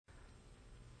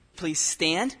please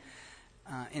stand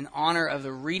in honor of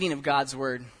the reading of God's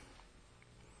Word.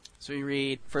 So we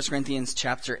read 1 Corinthians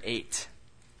chapter 8.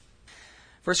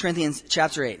 1 Corinthians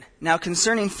chapter 8. Now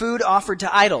concerning food offered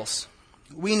to idols,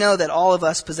 we know that all of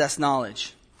us possess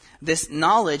knowledge. This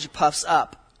knowledge puffs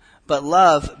up, but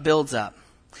love builds up.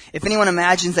 If anyone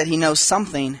imagines that he knows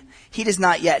something, he does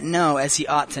not yet know as he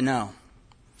ought to know.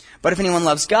 But if anyone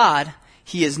loves God,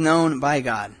 he is known by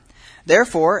God.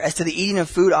 Therefore, as to the eating of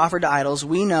food offered to idols,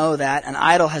 we know that an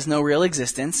idol has no real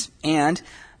existence, and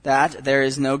that there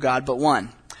is no God but one.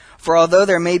 For although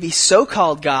there may be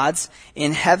so-called gods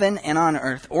in heaven and on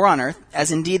earth,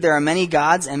 as indeed there are many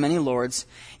gods and many lords,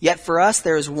 yet for us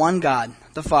there is one God,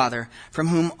 the Father, from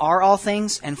whom are all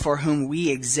things and for whom we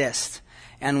exist,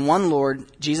 and one Lord,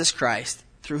 Jesus Christ,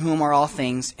 through whom are all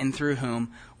things and through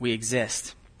whom we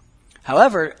exist.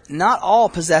 However, not all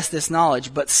possess this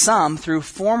knowledge, but some, through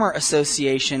former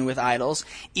association with idols,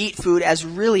 eat food as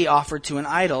really offered to an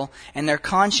idol, and their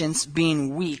conscience,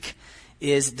 being weak,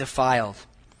 is defiled.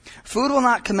 Food will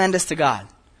not commend us to God.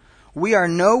 We are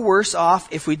no worse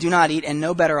off if we do not eat, and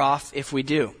no better off if we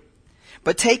do.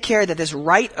 But take care that this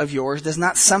right of yours does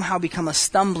not somehow become a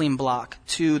stumbling block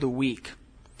to the weak.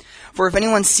 For if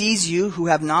anyone sees you who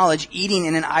have knowledge eating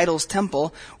in an idol's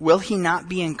temple, will he not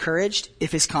be encouraged,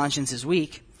 if his conscience is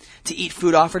weak, to eat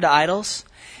food offered to idols?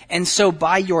 And so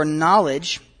by your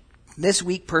knowledge, this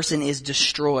weak person is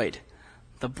destroyed,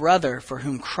 the brother for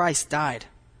whom Christ died.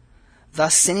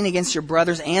 Thus sinning against your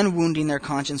brothers and wounding their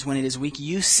conscience when it is weak,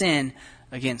 you sin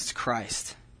against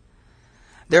Christ.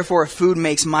 Therefore, if food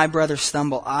makes my brother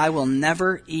stumble, I will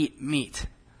never eat meat,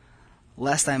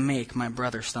 lest I make my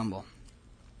brother stumble.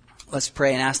 Let's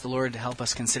pray and ask the Lord to help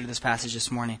us consider this passage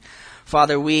this morning.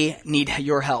 Father, we need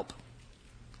your help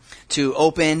to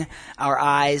open our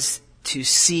eyes to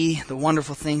see the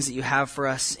wonderful things that you have for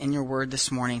us in your word this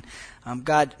morning.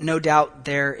 God, no doubt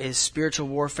there is spiritual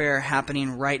warfare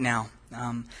happening right now.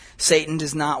 Satan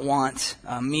does not want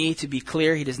me to be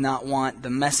clear. He does not want the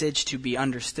message to be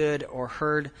understood or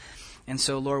heard. And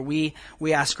so, Lord, we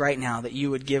ask right now that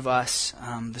you would give us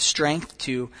the strength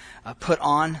to put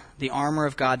on the armor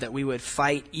of God, that we would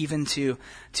fight even to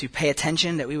pay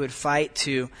attention, that we would fight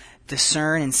to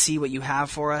discern and see what you have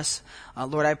for us.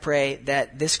 Lord, I pray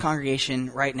that this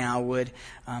congregation right now would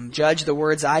judge the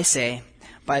words I say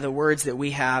by the words that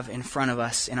we have in front of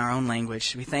us in our own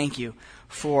language. We thank you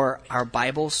for our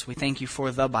Bibles. We thank you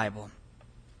for the Bible.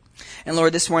 And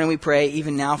Lord, this morning we pray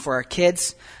even now for our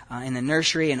kids in the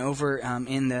nursery and over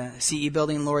in the CE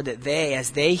building, Lord, that they,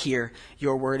 as they hear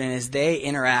your word and as they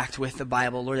interact with the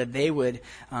Bible, Lord, that they would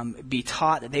be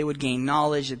taught, that they would gain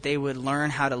knowledge, that they would learn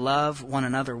how to love one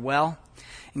another well.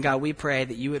 And God, we pray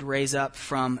that you would raise up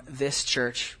from this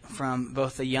church, from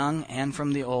both the young and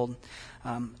from the old,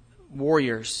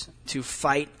 warriors to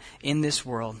fight in this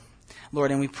world.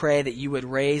 Lord, and we pray that you would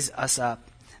raise us up,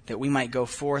 that we might go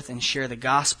forth and share the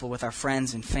gospel with our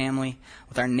friends and family,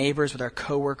 with our neighbors, with our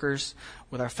coworkers,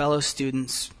 with our fellow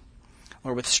students,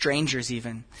 or with strangers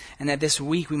even. And that this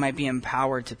week we might be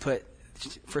empowered to put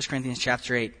 1 Corinthians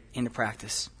chapter 8 into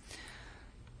practice.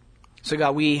 So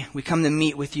God, we come to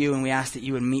meet with you, and we ask that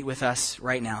you would meet with us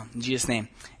right now. In Jesus' name,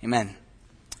 amen.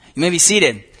 You may be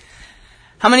seated.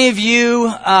 How many of you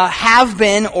have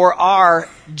been or are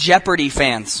Jeopardy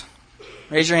fans?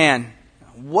 Raise your hand.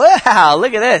 Wow,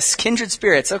 look at this. Kindred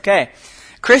spirits. Okay.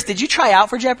 Chris, did you try out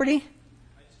for Jeopardy?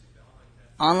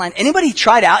 Online. Anybody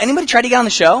tried out? Anybody tried to get on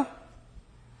the show?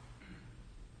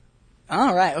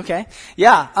 All right. Okay.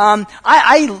 Yeah.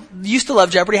 I used to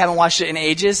love Jeopardy. Haven't watched it in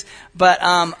ages, but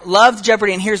loved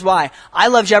Jeopardy. And here's why. I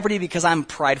love Jeopardy because I'm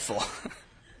prideful.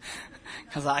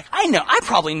 Because I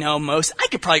probably know most. I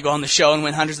could probably go on the show and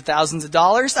win hundreds of thousands of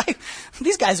dollars.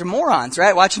 These guys are morons,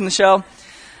 right? Watching the show.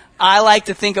 I like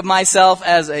to think of myself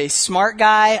as a smart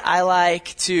guy. I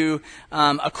like to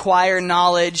acquire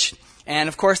knowledge. And,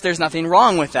 of course, there's nothing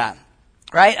wrong with that,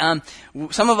 right?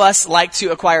 Some of us like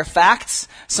to acquire facts.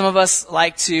 Some of us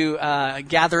like to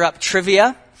gather up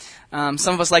trivia.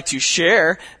 Some of us like to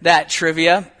share that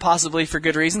trivia, possibly for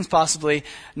good reasons, possibly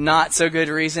not so good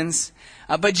reasons.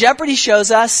 But Jeopardy shows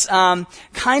us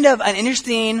kind of an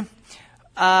interesting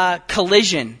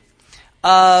collision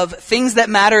of things that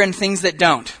matter and things that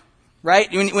don't.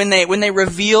 Right? When they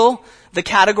reveal the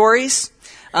categories,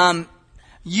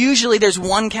 usually there's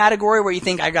one category where you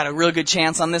think, I got a real good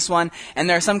chance on this one. And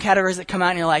there are some categories that come out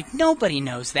and you're like, nobody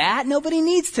knows that. Nobody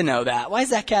needs to know that. Why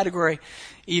is that category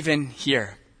even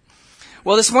here?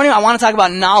 Well, this morning I want to talk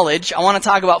about knowledge. I want to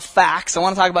talk about facts. I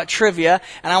want to talk about trivia.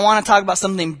 And I want to talk about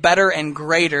something better and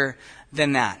greater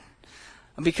than that.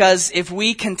 Because if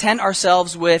we content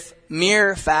ourselves with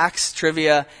mere facts,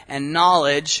 trivia, and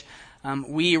knowledge,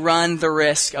 we run the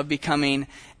risk of becoming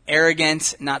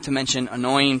arrogant, not to mention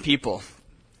annoying people.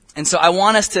 And so I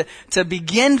want us to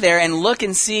begin there and look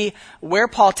and see where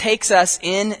Paul takes us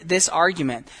in this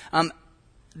argument.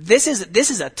 This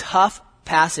is a tough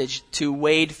passage to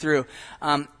wade through.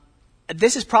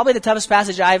 This is probably the toughest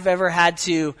passage I've ever had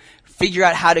to figure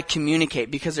out how to communicate,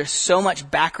 because there's so much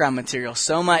background material,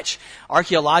 so much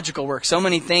archaeological work, so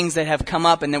many things that have come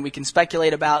up and that we can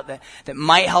speculate about that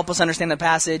might help us understand the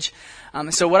passage.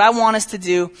 So what I want us to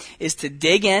do is to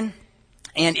dig in.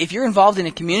 And if you're involved in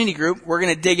a community group, we're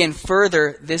going to dig in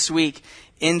further this week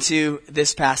into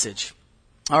this passage.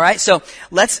 All right, so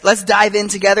let's dive in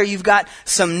together. You've got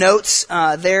some notes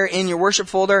there in your worship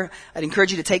folder. I'd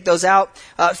encourage you to take those out.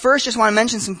 First, just want to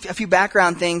mention a few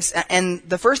background things. And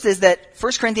the first is that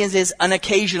 1 Corinthians is an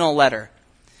occasional letter.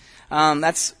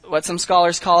 That's what some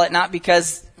scholars call it, not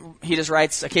because he just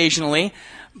writes occasionally,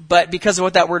 but because of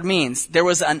what that word means. There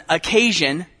was an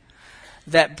occasion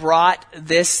that brought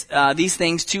these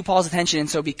things to Paul's attention, and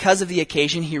so because of the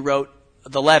occasion, he wrote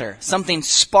the letter. Something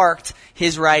sparked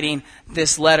his writing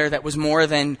this letter that was more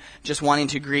than just wanting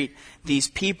to greet these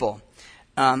people.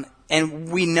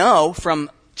 And we know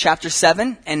from chapter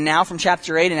 7 and now from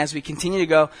chapter 8, and as we continue to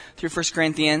go through 1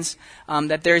 Corinthians,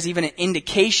 that there's even an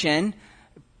indication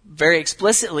very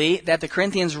explicitly that the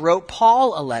Corinthians wrote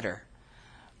Paul a letter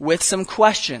with some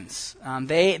questions.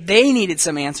 They needed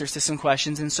some answers to some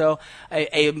questions, and so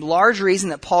a large reason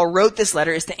that Paul wrote this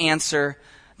letter is to answer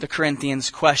the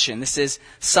Corinthians' question. This is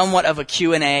somewhat of a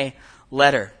Q&A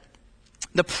letter.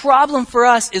 The problem for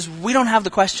us is we don't have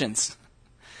the questions.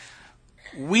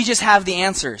 We just have the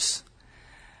answers.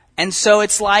 And so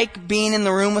it's like being in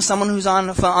the room with someone who's on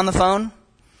the phone.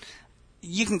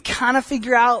 You can kind of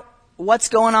figure out what's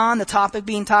going on, the topic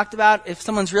being talked about. If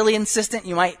someone's really insistent,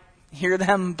 you might hear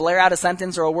them blare out a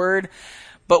sentence or a word.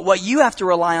 But what you have to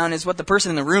rely on is what the person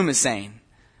in the room is saying.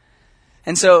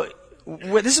 And so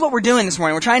this is what we're doing this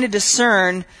morning. We're trying to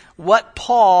discern what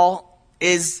Paul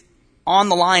is on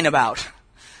the line about.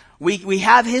 We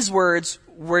have his words.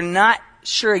 We're not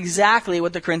sure exactly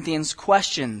what the Corinthians'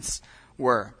 questions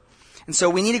were. And so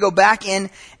we need to go back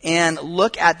in and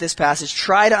look at this passage,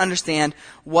 try to understand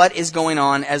what is going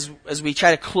on as we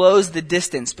try to close the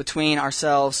distance between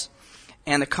ourselves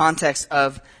and the context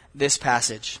of this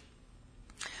passage.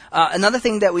 Another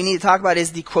thing that we need to talk about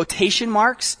is the quotation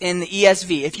marks in the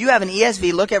ESV. If you have an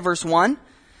ESV, look at verse 1.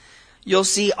 You'll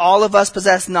see all of us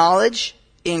possess knowledge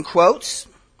in quotes.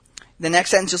 The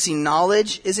next sentence you'll see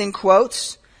knowledge is in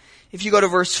quotes. If you go to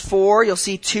verse 4, you'll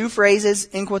see two phrases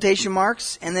in quotation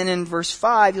marks. And then in verse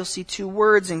 5, you'll see two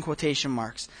words in quotation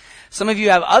marks. Some of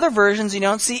you have other versions, you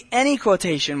don't see any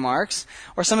quotation marks.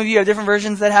 Or some of you have different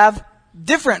versions that have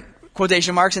different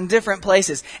quotation marks in different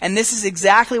places. And this is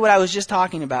exactly what I was just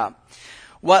talking about.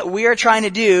 What we are trying to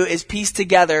do is piece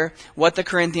together what the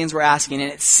Corinthians were asking.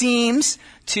 And it seems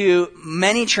to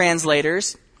many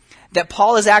translators that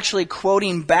Paul is actually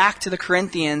quoting back to the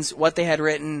Corinthians what they had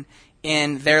written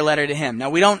in their letter to him. Now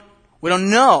we don't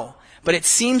know, but it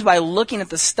seems by looking at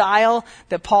the style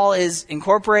that Paul is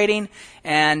incorporating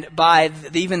and by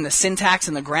even the syntax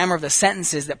and the grammar of the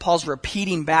sentences that Paul's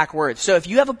repeating back words. So if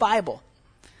you have a Bible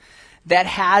that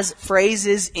has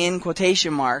phrases in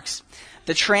quotation marks,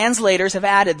 the translators have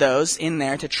added those in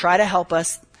there to try to help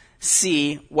us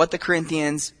see what the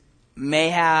Corinthians may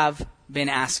have been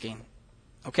asking.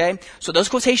 Okay? So those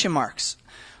quotation marks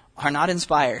are not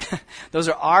inspired. Those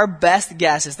are our best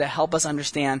guesses that help us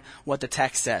understand what the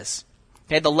text says.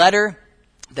 Okay? The letter,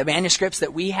 the manuscripts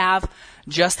that we have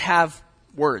just have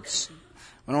words.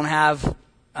 We don't have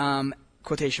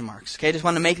quotation marks. Okay, just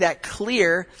want to make that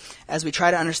clear as we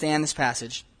try to understand this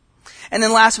passage. And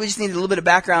then last, we just need a little bit of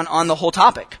background on the whole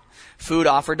topic. Food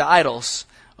offered to idols.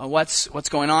 What's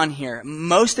going on here?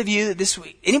 Most of you this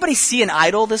week, anybody see an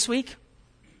idol this week?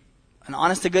 An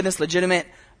honest to goodness, legitimate,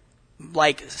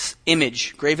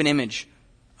 image, graven image.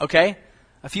 Okay?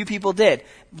 A few people did.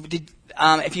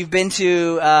 If you've been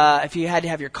to, if you had to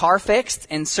have your car fixed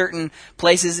in certain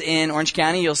places in Orange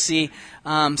County, you'll see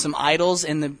some idols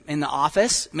in the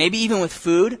office, maybe even with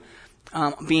food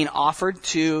being offered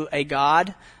to a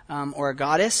god or a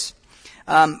goddess.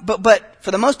 But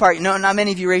for the most part, not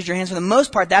many of you raised your hands. For the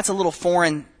most part, that's a little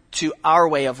foreign to our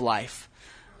way of life.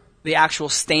 The actual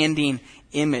standing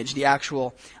image, the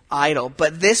actual idol.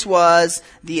 But this was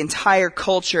the entire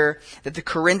culture that the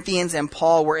Corinthians and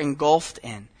Paul were engulfed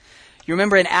in. You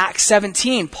remember in Acts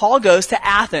 17, Paul goes to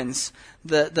Athens,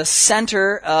 the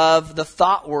center of the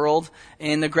thought world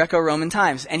in the Greco-Roman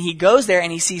times. And he goes there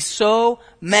and he sees so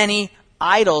many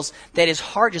idols that his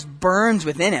heart just burns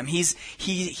within him.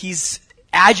 He's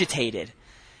agitated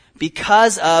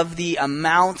because of the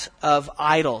amount of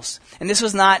idols. And this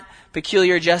was not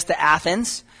peculiar just to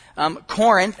Athens.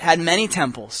 Corinth had many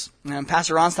temples.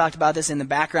 Pastor Ron's talked about this in the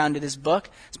background to this book,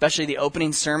 especially the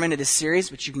opening sermon of this series,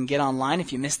 which you can get online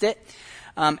if you missed it.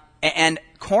 And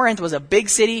Corinth was a big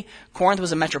city. Corinth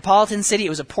was a metropolitan city. It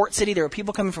was a port city. There were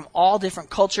people coming from all different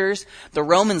cultures. The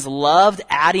Romans loved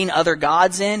adding other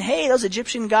gods in. Hey, those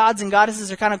Egyptian gods and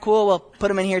goddesses are kind of cool. We'll put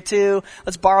them in here too.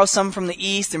 Let's borrow some from the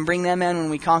east and bring them in when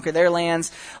we conquer their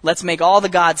lands. Let's make all the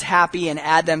gods happy and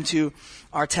add them to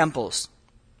our temples.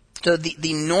 So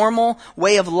the normal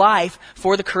way of life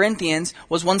for the Corinthians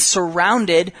was one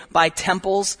surrounded by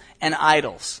temples and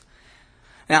idols.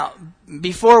 Now,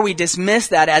 before we dismiss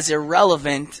that as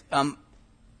irrelevant,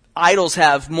 idols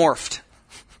have morphed.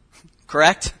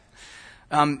 Correct?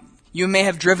 You may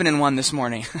have driven in one this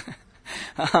morning.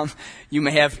 You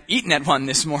may have eaten at one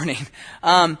this morning.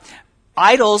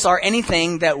 Idols are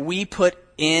anything that we put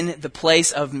in the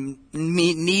place of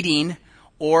needing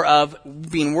or of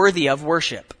being worthy of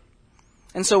worship.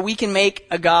 And so we can make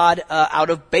a god out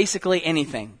of basically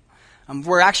anything.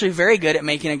 We're actually very good at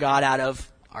making a god out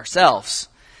of ourselves.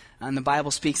 And the Bible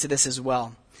speaks to this as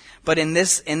well. But in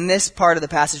this part of the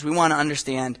passage, we want to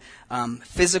understand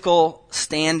physical,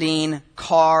 standing,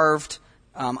 carved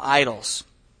idols.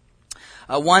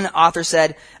 One author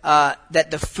said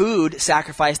that the food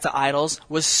sacrificed to idols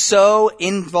was so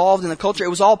involved in the culture, it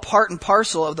was all part and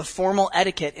parcel of the formal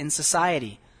etiquette in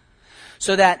society.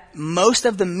 So that most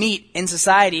of the meat in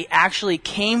society actually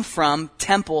came from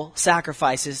temple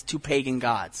sacrifices to pagan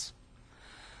gods.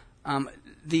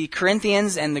 The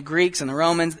Corinthians and the Greeks and the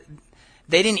Romans,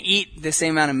 they didn't eat the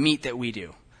same amount of meat that we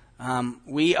do.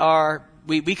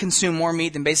 We consume more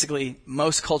meat than basically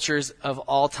most cultures of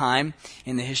all time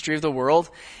in the history of the world.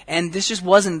 And this just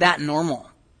wasn't that normal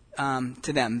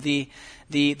to them.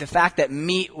 The fact that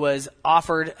meat was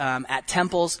offered at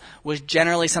temples was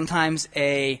generally sometimes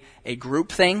a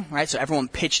group thing, right? So everyone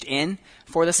pitched in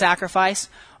for the sacrifice.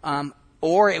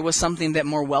 Or it was something that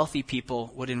more wealthy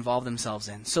people would involve themselves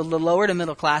in. So the lower to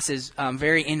middle classes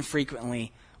very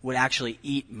infrequently would actually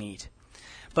eat meat.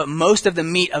 But most of the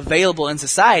meat available in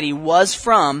society was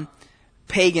from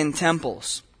pagan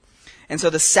temples. And so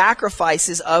the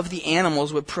sacrifices of the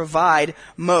animals would provide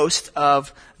most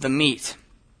of the meat.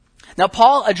 Now,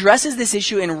 Paul addresses this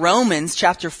issue in Romans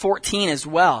chapter 14 as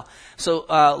well. So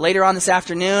later on this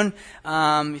afternoon,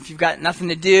 if you've got nothing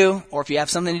to do, or if you have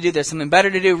something to do, there's something better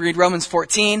to do, read Romans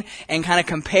 14 and kind of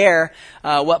compare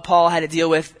what Paul had to deal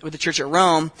with the church at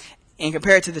Rome and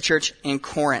compare it to the church in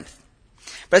Corinth.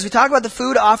 But as we talk about the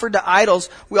food offered to idols,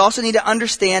 we also need to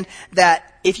understand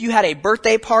that if you had a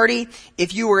birthday party,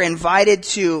 if you were invited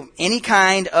to any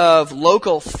kind of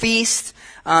local feast,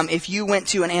 if you went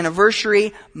to an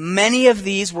anniversary, many of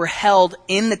these were held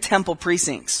in the temple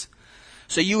precincts.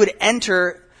 So you would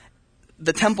enter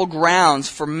the temple grounds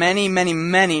for many, many,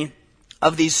 many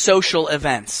of these social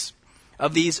events,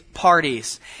 of these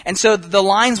parties. And so the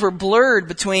lines were blurred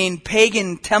between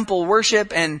pagan temple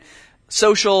worship and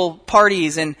social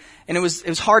parties, and it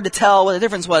was hard to tell what the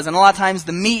difference was. And a lot of times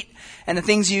the meat and the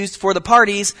things used for the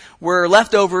parties were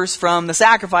leftovers from the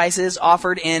sacrifices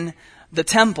offered in the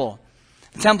temple.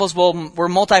 The temples were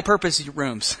multi-purpose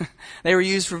rooms. They were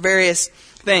used for various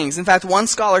things. In fact, one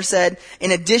scholar said,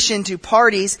 in addition to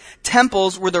parties,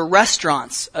 temples were the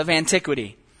restaurants of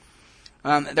antiquity.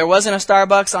 There wasn't a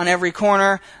Starbucks on every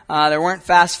corner. There weren't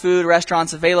fast food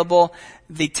restaurants available.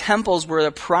 The temples were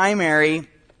the primary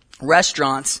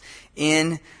restaurants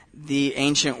in the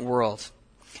ancient world.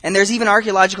 And there's even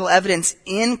archaeological evidence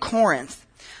in Corinth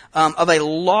of a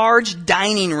large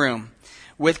dining room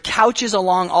with couches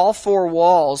along all four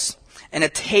walls and a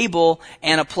table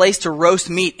and a place to roast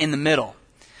meat in the middle.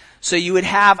 So you would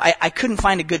have, I couldn't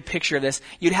find a good picture of this.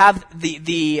 You'd have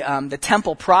the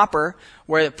temple proper,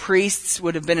 where the priests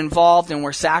would have been involved and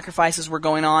where sacrifices were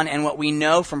going on. And what we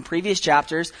know from previous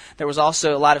chapters, there was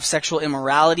also a lot of sexual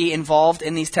immorality involved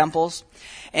in these temples.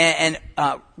 And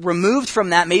removed from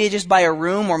that, maybe just by a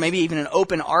room or maybe even an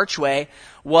open archway,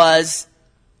 was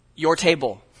your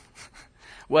table,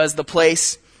 was the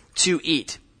place to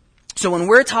eat. So when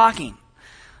we're talking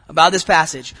about this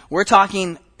passage, we're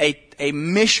talking a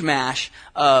mishmash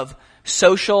of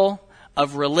social,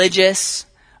 of religious,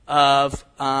 of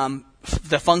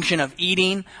the function of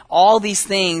eating, all these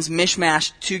things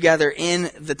mishmashed together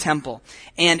in the temple.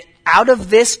 And out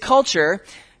of this culture,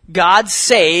 God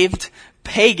saved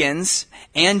pagans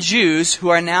and Jews who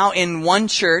are now in one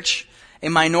church, a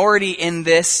minority in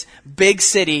this big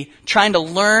city, trying to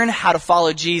learn how to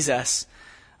follow Jesus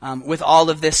with all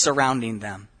of this surrounding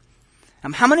them.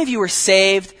 How many of you were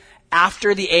saved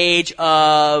after the age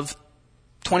of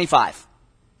 25?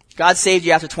 God saved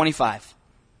you after 25.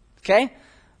 Okay?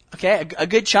 Okay, a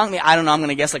good chunk. I don't know, I'm going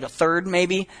to guess like a third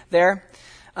maybe there.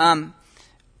 I'm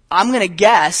going to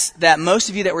guess that most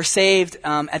of you that were saved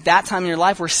at that time in your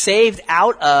life were saved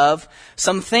out of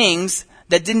some things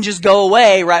that didn't just go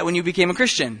away right when you became a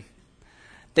Christian.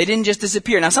 They didn't just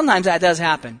disappear. Now, sometimes that does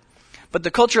happen. But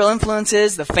the cultural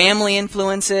influences, the family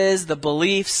influences, the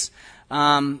beliefs,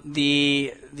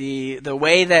 the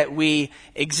way that we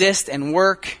exist and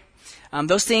work,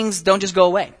 those things don't just go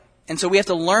away. And so we have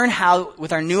to learn how,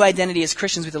 with our new identity as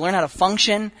Christians, we have to learn how to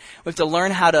function. We have to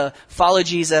learn how to follow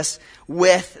Jesus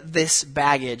with this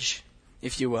baggage,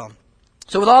 if you will.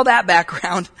 So with all that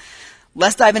background,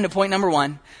 let's dive into point number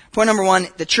one. Point number one,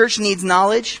 the church needs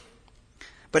knowledge,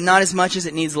 but not as much as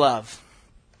it needs love.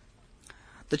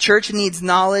 The church needs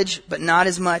knowledge, but not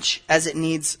as much as it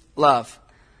needs love.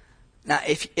 Now,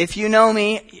 if you know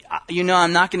me, you know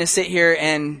I'm not going to sit here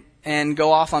and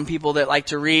go off on people that like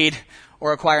to read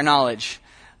or acquire knowledge.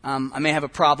 I may have a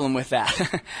problem with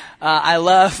that. I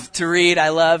love to read. I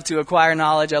love to acquire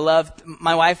knowledge.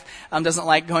 My wife doesn't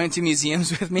like going to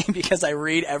museums with me because I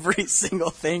read every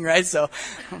single thing, right? So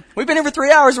we've been here for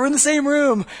 3 hours. We're in the same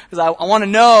room because I want to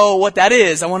know what that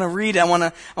is. I want to read. I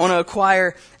want to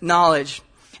acquire knowledge.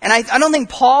 And I don't think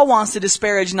Paul wants to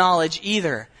disparage knowledge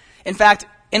either. In fact,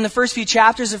 in the first few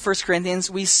chapters of 1 Corinthians,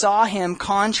 we saw him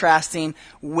contrasting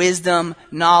wisdom,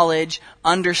 knowledge,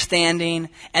 understanding,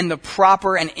 and the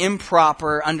proper and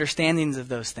improper understandings of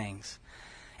those things.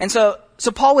 And so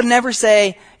Paul would never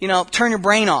say, turn your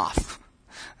brain off.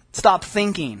 Stop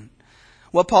thinking.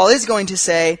 What Paul is going to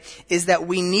say is that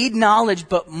we need knowledge,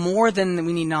 but more than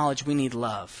we need knowledge, we need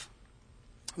love.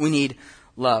 We need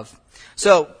love.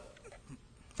 So,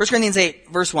 1 Corinthians 8,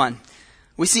 verse 1.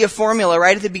 We see a formula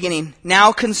right at the beginning.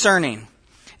 Now concerning.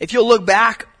 If you'll look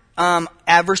back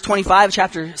at verse 25,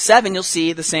 chapter 7, you'll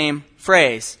see the same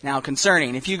phrase. Now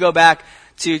concerning. If you go back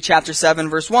to chapter 7,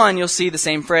 verse 1, you'll see the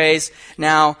same phrase.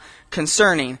 Now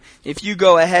concerning. If you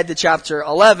go ahead to chapter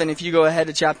 11, if you go ahead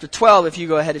to chapter 12, if you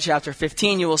go ahead to chapter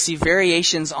 15, you will see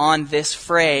variations on this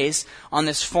phrase, on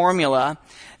this formula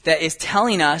that is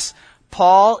telling us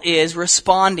Paul is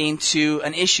responding to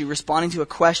an issue, responding to a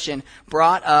question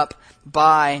brought up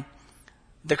by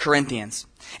the Corinthians.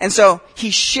 And so he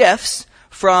shifts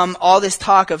from all this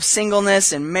talk of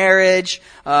singleness and marriage,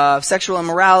 of sexual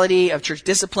immorality, of church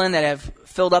discipline that have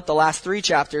filled up the last 3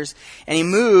 chapters, and he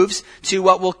moves to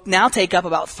what will now take up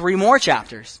about 3 more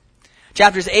chapters.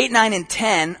 Chapters 8, 9, and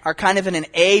 10 are kind of in an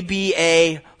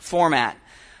ABA format.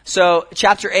 So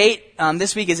chapter 8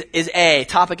 this week is A,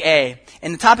 topic A.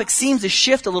 And the topic seems to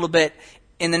shift a little bit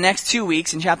in the next 2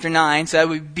 weeks in chapter 9, so that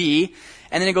would be B.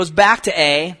 And then it goes back to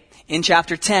A in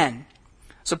chapter 10.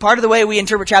 So part of the way we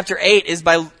interpret chapter 8 is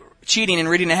by cheating and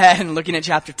reading ahead and looking at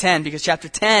chapter 10, because chapter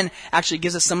 10 actually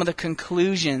gives us some of the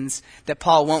conclusions that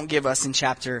Paul won't give us in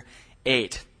chapter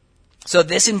 8. So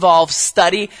this involves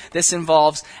study. This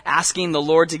involves asking the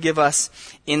Lord to give us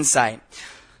insight.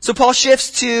 So Paul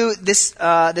shifts to this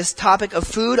topic of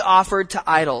food offered to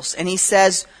idols. And he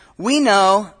says, we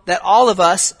know that all of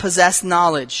us possess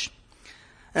knowledge.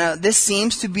 This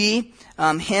seems to be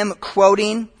him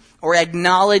quoting or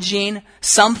acknowledging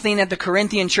something that the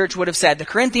Corinthian church would have said. The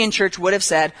Corinthian church would have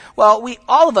said, well,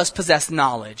 all of us possess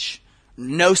knowledge.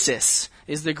 Gnosis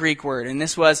is the Greek word. And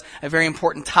this was a very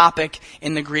important topic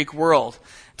in the Greek world,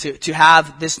 to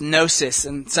have this gnosis.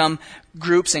 And some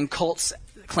groups and cults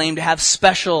claim to have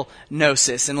special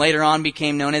gnosis, and later on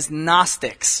became known as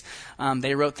Gnostics.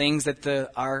 They wrote things that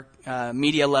our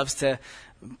media loves to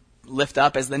lift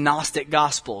up as the Gnostic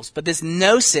Gospels. But this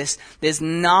gnosis, this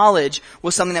knowledge,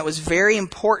 was something that was very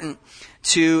important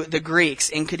to the Greeks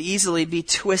and could easily be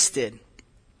twisted.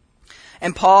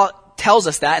 And Paul tells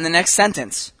us that in the next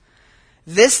sentence.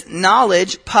 This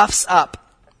knowledge puffs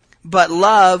up, but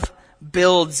love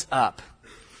builds up.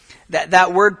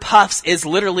 That word puffs is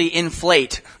literally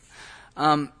inflate.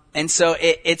 And so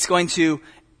it's going to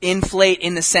inflate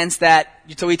in the sense that,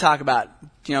 so we talk about,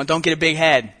 don't get a big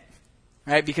head.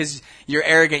 Right? Because you're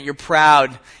arrogant, you're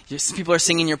proud, people are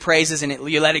singing your praises and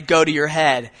you let it go to your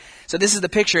head. So this is the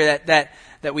picture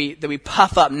that we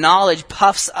puff up. Knowledge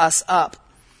puffs us up,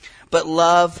 but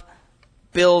love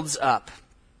builds up.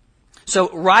 So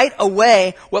right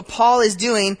away, what Paul is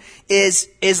doing is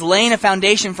laying a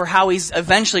foundation for how he's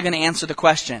eventually going to answer the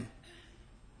question.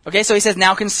 Okay, so he says,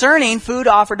 now concerning food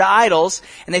offered to idols,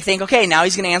 and they think, okay, now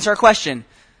he's going to answer our question.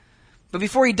 But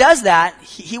before he does that,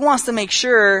 he wants to make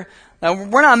sure that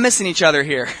we're not missing each other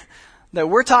here. that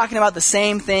we're talking about the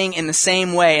same thing in the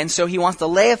same way. And so he wants to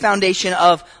lay a foundation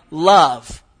of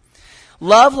love.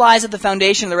 Love lies at the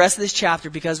foundation of the rest of this chapter,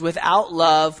 because without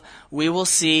love, we will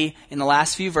see in the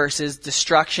last few verses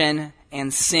destruction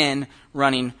and sin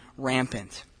running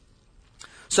rampant.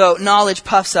 So knowledge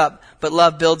puffs up, but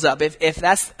love builds up. If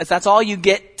that's all you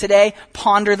get today,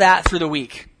 ponder that through the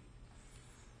week.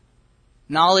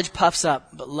 Knowledge puffs up,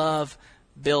 but love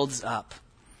builds up.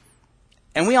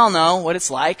 And we all know what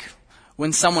it's like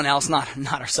when someone else, not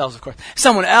ourselves of course,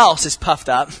 someone else is puffed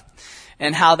up,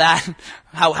 and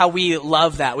how we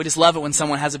love that. We just love it when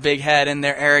someone has a big head and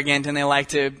they're arrogant and they like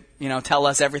to, tell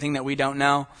us everything that we don't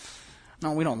know.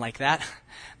 No, we don't like that.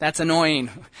 That's annoying.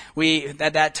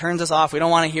 That turns us off. We don't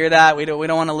want to hear that. We don't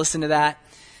want to listen to that.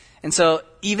 And so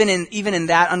even in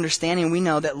that understanding, we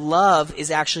know that love is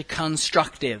actually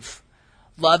constructive.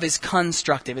 Love is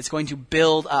constructive. It's going to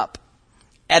build up,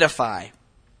 edify.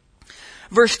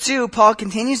 Verse 2, Paul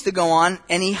continues to go on,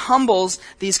 and he humbles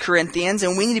these Corinthians,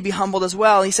 and we need to be humbled as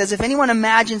well. He says, if anyone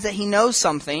imagines that he knows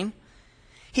something,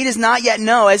 he does not yet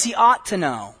know as he ought to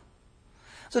know.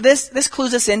 So this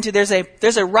clues us into there's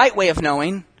a right way of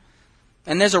knowing,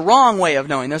 and there's a wrong way of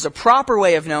knowing. There's a proper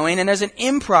way of knowing, and there's an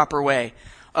improper way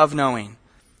of knowing.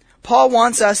 Paul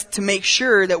wants us to make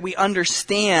sure that we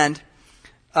understand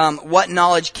what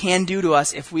knowledge can do to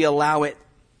us if we allow it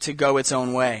to go its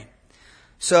own way.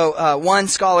 So one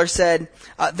scholar said,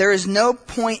 there is no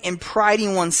point in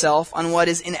priding oneself on what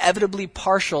is inevitably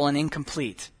partial and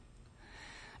incomplete.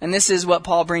 And this is what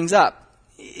Paul brings up.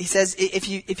 He says, if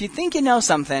you think you know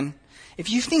something, if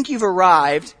you think you've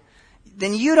arrived,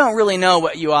 then you don't really know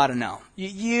what you ought to know.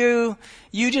 You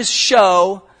just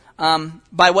show,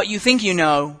 by what you think you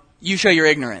know, you show your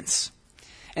ignorance.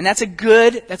 And that's a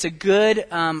good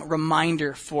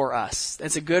reminder for us.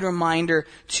 That's a good reminder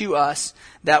to us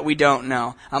that we don't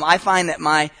know. I find that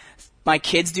my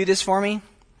kids do this for me,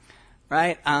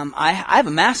 right? I have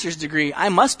a master's degree. I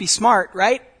must be smart,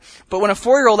 right? But when a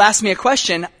 4-year-old asks me a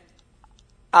question,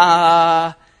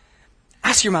 ask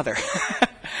your mother.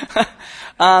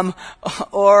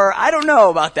 Or I don't know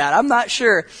about that. I'm not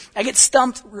sure. I get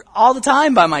stumped all the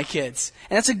time by my kids.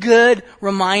 And that's a good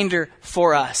reminder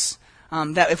for us.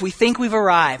 That if we think we've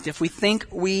arrived, if we think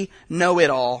we know it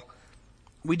all,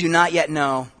 we do not yet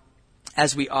know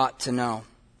as we ought to know.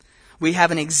 We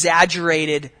have an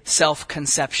exaggerated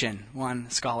self-conception, one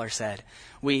scholar said.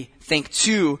 We think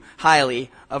too highly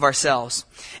of ourselves.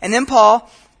 And then Paul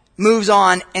moves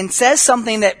on and says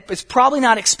something that is probably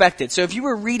not expected. So if you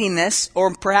were reading this,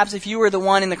 or perhaps if you were the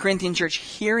one in the Corinthian church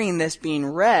hearing this being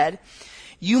read,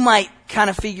 you might kind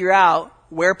of figure out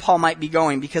where Paul might be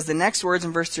going, because the next words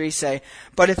in verse 3 say,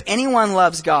 but if anyone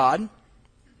loves God,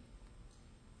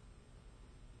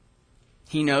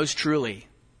 he knows truly.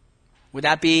 Would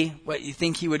that be what you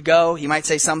think he would go? He might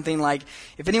say something like,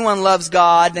 if anyone loves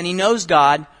God, then he knows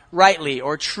God rightly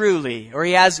or truly, or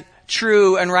he has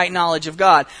true and right knowledge of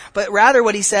God. But rather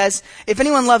what he says, if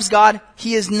anyone loves God,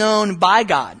 he is known by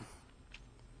God.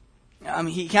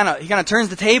 He kind of turns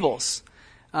the tables.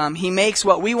 He makes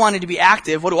what we wanted to be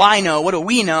active, what do I know, what do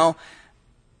we know,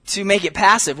 to make it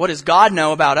passive. What does God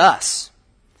know about us?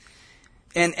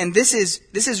 And this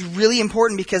is really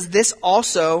important, because this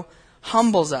also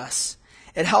humbles us.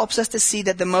 It helps us to see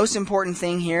that the most important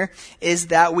thing here is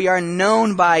that we are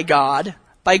known by God,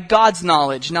 by God's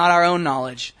knowledge, not our own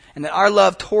knowledge. And that our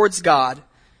love towards God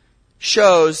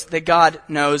shows that God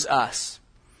knows us.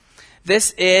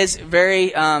 This is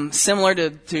very similar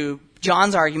to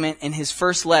John's argument in his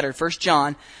first letter, 1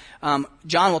 John.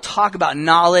 John will talk about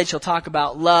knowledge, he'll talk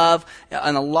about love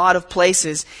in a lot of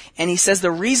places. And he says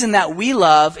the reason that we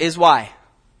love is why?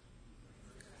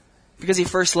 Because he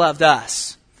first loved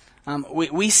us.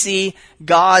 We see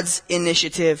God's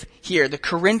initiative here. The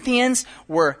Corinthians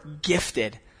were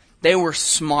gifted. They were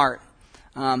smart.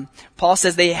 Paul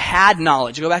says they had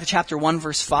knowledge. Go back to chapter 1,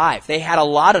 verse 5. They had a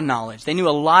lot of knowledge. They knew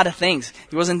a lot of things.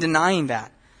 He wasn't denying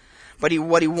that. But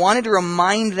what he wanted to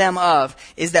remind them of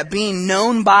is that being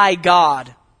known by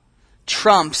God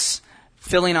trumps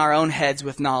filling our own heads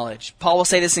with knowledge. Paul will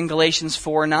say this in Galatians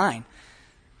 4:9.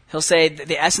 He'll say that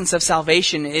the essence of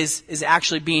salvation is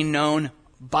actually being known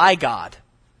by God.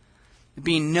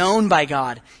 Being known by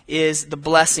God is the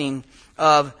blessing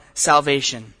of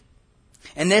salvation.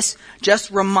 And this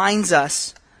just reminds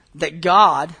us that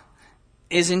God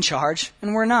is in charge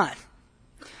and we're not.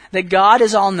 That God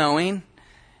is all-knowing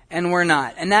and we're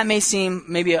not. And that may seem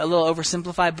maybe a little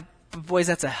oversimplified, but boys,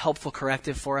 that's a helpful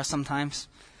corrective for us sometimes.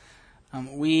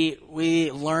 We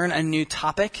learn a new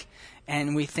topic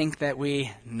and we think that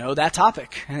we know that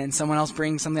topic, and then someone else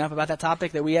brings something up about that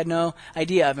topic that we had no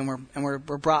idea of, and we're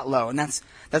brought low, and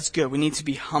that's good. We need to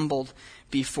be humbled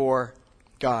before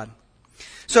God.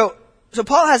 So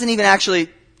Paul hasn't even actually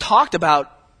talked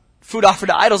about food offered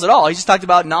to idols at all. He just talked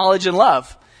about knowledge and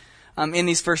love. In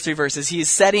these first 3 verses, he is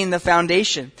setting the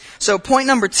foundation. So point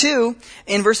number 2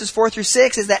 in verses 4 through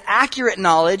 6 is that accurate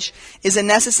knowledge is a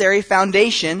necessary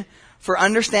foundation for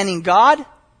understanding God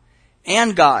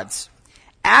and gods.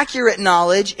 Accurate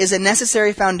knowledge is a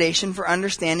necessary foundation for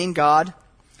understanding God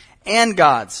and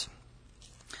gods.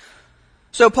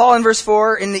 So Paul in verse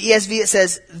 4, in the ESV it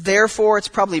says, therefore. It's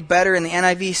probably better in the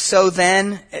NIV, so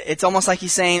then. It's almost like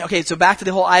he's saying, okay, so back to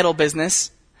the whole idol business.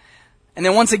 And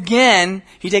then once again,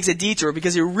 he takes a detour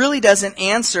because he really doesn't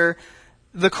answer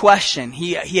the question.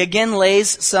 He again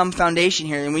lays some foundation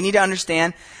here. And we need to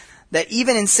understand that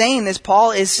even in saying this,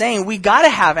 Paul is saying we got to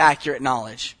have accurate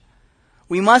knowledge.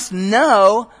 We must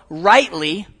know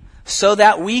rightly so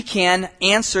that we can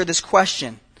answer this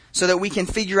question, so that we can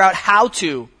figure out how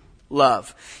to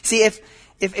love. See,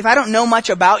 if I don't know much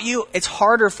about you, it's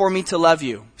harder for me to love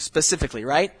you specifically,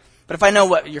 right? But if I know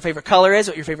what your favorite color is,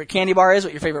 what your favorite candy bar is,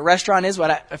 what your favorite restaurant is,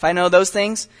 if I know those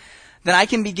things, then I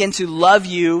can begin to love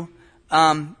you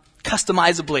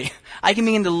customizably. I can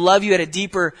begin to love you at a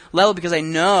deeper level because I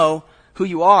know who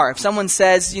you are. If someone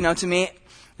says, to me,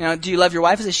 do you love your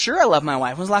wife? I say, sure, I love my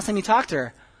wife. When was the last time you talked to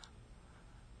her?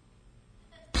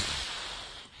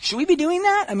 Should we be doing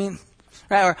that?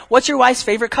 Right? Or what's your wife's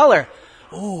favorite color?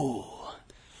 Ooh.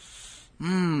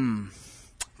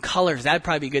 Colors, that'd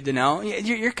probably be good to know.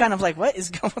 You're kind of like, what's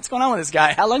going on with this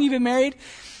guy? How long have you been married?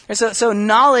 So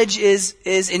knowledge is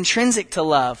intrinsic to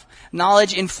love.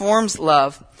 Knowledge informs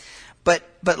love, but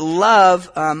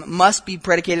love must be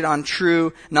predicated on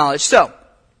true knowledge. So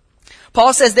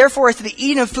Paul says, therefore, as to the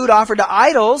eating of food offered to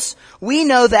idols, we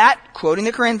know that, quoting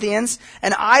the Corinthians,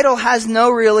 an idol has no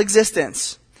real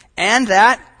existence, and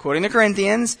that, quoting the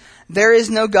Corinthians, there is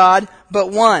no God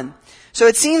but one. So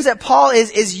it seems that Paul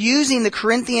is using the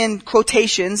Corinthian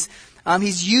quotations.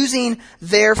 He's using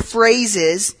their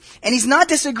phrases, and he's not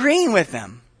disagreeing with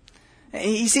them.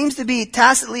 He seems to be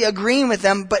tacitly agreeing with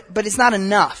them, but it's not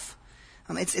enough.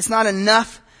 It's not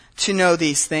enough to know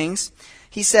these things.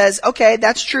 He says, okay,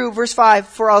 that's true. Verse 5,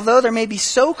 for although there may be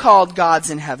so-called gods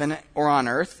in heaven or on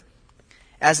earth,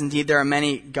 as indeed there are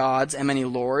many gods and many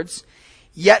lords,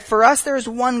 yet for us there is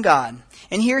one God.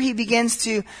 And here he begins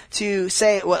to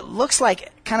say what looks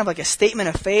like kind of like a statement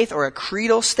of faith or a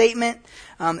creedal statement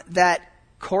that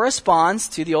corresponds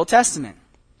to the Old Testament.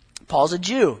 Paul's a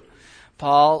Jew.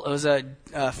 Paul was a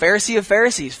Pharisee of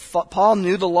Pharisees. Paul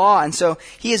knew the law, and so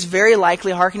he is very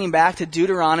likely hearkening back to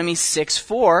Deuteronomy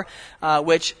 6:4,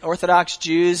 which Orthodox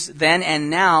Jews then and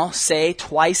now say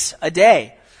twice a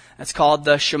day. That's called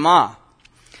the Shema.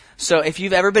 So if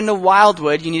you've ever been to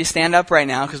Wildwood, you need to stand up right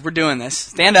now because we're doing this.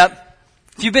 Stand up.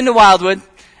 If you've been to Wildwood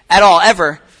at all,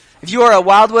 ever, if you are a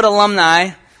Wildwood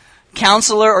alumni,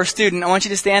 counselor, or student, I want you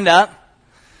to stand up.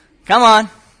 Come on.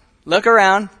 Look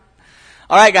around.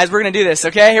 All right, guys, we're going to do this,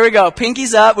 okay? Here we go.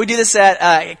 Pinkies up. We do this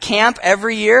at camp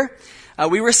every year.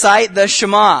 We recite the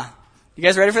Shema. You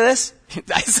guys ready for this?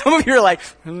 Some of you are like,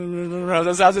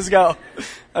 how's this go?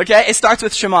 Okay, it starts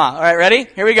with Shema. All right, ready?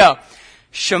 Here we go.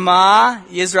 Shema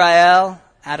Yisrael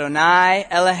Adonai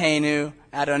Eloheinu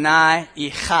Adonai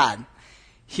Echad.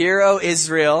 Hear, O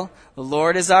Israel, the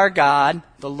Lord is our God,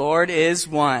 the Lord is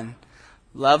one.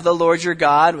 Love the Lord your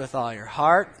God with all your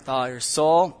heart, with all your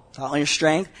soul, with all your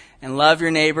strength, and love your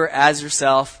neighbor as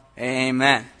yourself.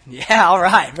 Amen. Yeah, all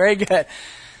right, very good.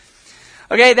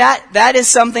 Okay, that is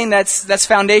something that's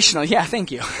foundational. Yeah,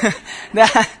 thank you.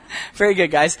 Very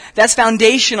good, guys. That's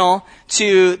foundational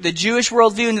to the Jewish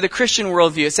worldview and to the Christian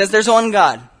worldview. It says there's one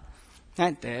God.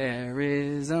 Right?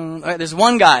 There's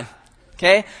one God.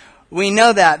 Okay? We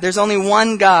know that. There's only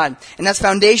one God. And that's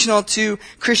foundational to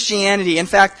Christianity. In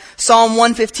fact, Psalm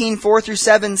 115,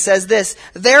 4-7 says this,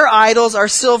 their idols are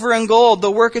silver and gold, the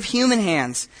work of human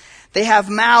hands. They have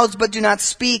mouths but do not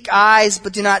speak, eyes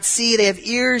but do not see. They have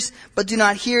ears but do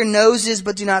not hear, noses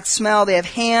but do not smell. They have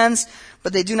hands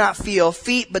but they do not feel,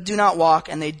 feet but do not walk,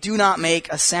 and they do not make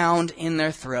a sound in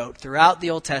their throat. Throughout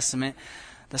the Old Testament,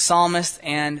 the psalmist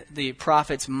and the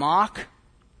prophets mock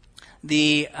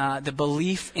the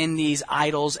belief in these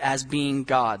idols as being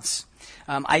gods.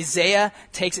 Isaiah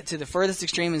takes it to the furthest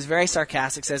extreme, is very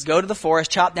sarcastic, says, go to the forest,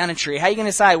 chop down a tree. How are you going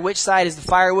to decide which side is the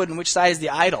firewood and which side is the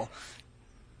idol?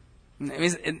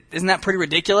 Isn't that pretty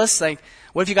ridiculous? Like,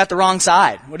 what if you got the wrong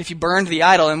side? What if you burned the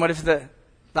idol, and what if the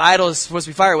idol is supposed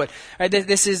to be firewood? Right?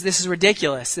 This is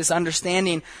ridiculous, this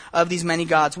understanding of these many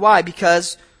gods. Why?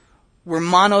 Because we're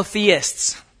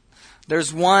monotheists.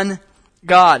 There's one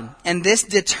God. And this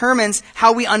determines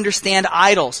how we understand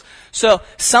idols. So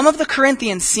some of the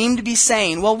Corinthians seem to be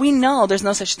saying, well, we know there's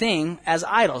no such thing as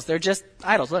idols. They're just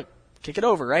idols. Look, kick it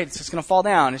over, right? It's just going to fall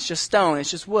down. It's just stone. It's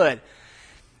just wood.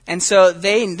 And so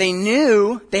they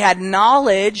knew, they had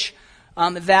knowledge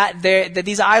that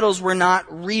these idols were not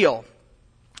real.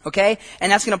 Okay?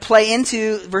 And that's going to play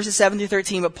into verses 7 through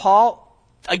 13. But Paul,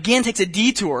 again, takes a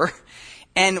detour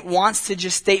and wants to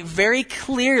just state very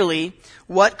clearly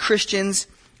what Christians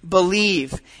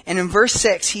believe. And in verse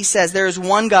 6, he says, there is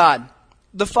one God,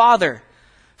 the Father,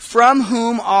 from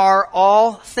whom are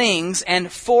all things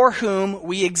and for whom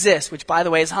we exist. Which, by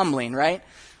the way, is humbling, right?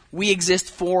 We exist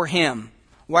for Him.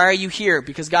 Why are you here?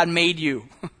 Because God made you.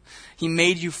 He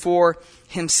made you for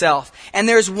Himself. And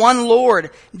there's one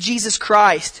Lord, Jesus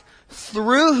Christ,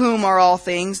 through whom are all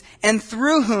things and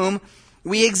through whom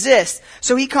we exist.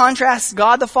 So he contrasts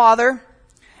God the Father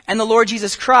and the Lord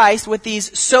Jesus Christ with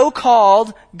these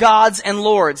so-called gods and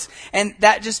lords. And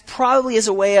that just probably is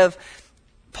a way of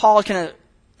Paul kind of,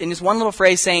 in this one little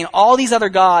phrase, saying all these other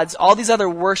gods, all these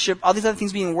other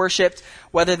things being worshipped,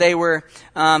 whether they were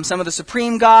some of the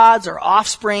supreme gods or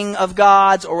offspring of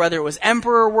gods, or whether it was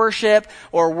emperor worship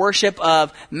or worship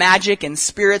of magic and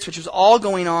spirits, which was all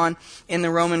going on in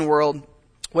the Roman world.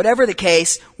 Whatever the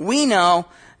case, we know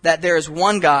that there is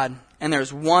one God and there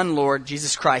is one Lord,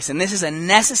 Jesus Christ. And this is a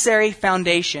necessary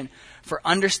foundation for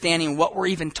understanding what we're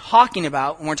even talking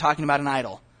about when we're talking about an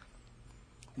idol.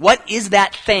 What is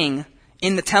that thing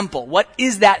in the temple? What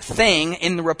is that thing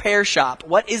in the repair shop?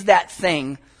 What is that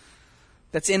thing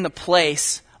that's in the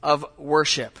place of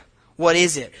worship? What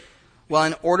is it? Well,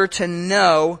 in order to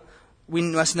know, we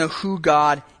must know who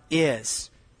God is.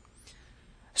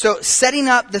 So, setting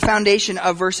up the foundation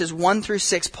of verses 1 through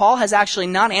 6, Paul has actually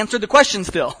not answered the question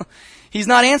still. He's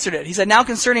not answered it. He said, now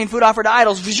concerning food offered to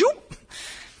idols,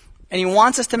 and he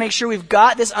wants us to make sure we've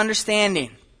got this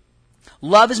understanding.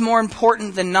 Love is more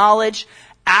important than knowledge.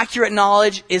 Accurate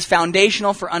knowledge is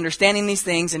foundational for understanding these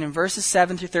things. And in verses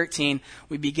 7 through 13,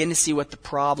 we begin to see what the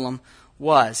problem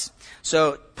was.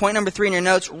 So, point number 3 in your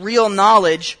notes, real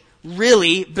knowledge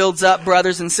really builds up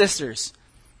brothers and sisters.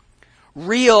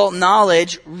 Real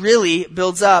knowledge really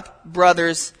builds up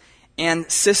brothers and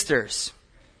sisters.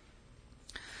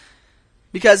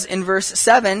 Because in verse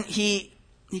 7, he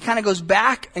kind of goes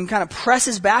back and kind of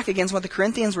presses back against what the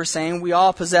Corinthians were saying. All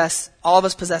of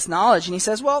us possess knowledge. And he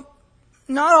says, well,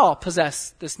 not all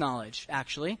possess this knowledge,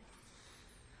 actually.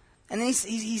 And then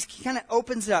he kind of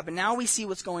opens it up, and now we see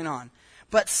what's going on.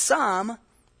 But some,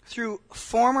 through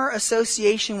former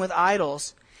association with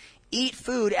idols, eat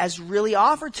food as really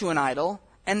offered to an idol,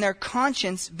 and their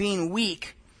conscience, being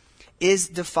weak, is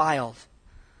defiled.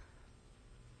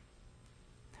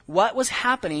 What was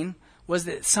happening was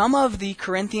that some of the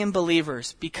Corinthian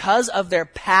believers, because of their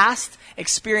past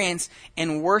experience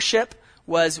in worship,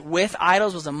 was with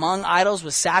idols, was among idols,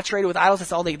 was saturated with idols.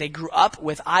 That's all they grew up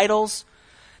with idols.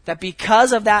 That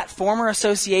because of that former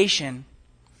association,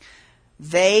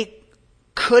 they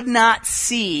could not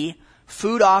see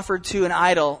food offered to an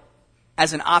idol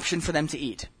as an option for them to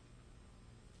eat.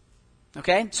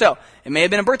 Okay? So, it may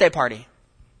have been a birthday party.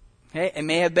 Okay? It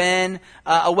may have been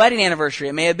a wedding anniversary.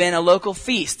 It may have been a local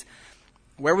feast.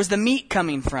 Where was the meat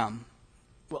coming from?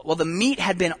 Well, the meat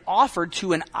had been offered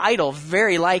to an idol,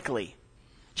 very likely.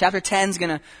 Chapter 10 is going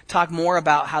to talk more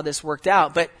about how this worked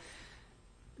out. But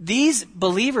these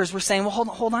believers were saying, well,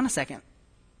 hold on a second.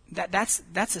 That's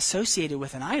associated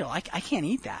with an idol. I can't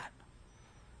eat that.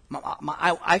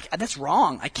 That's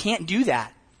wrong. I can't do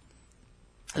that.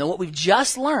 And what we've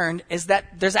just learned is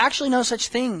that there's actually no such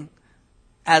thing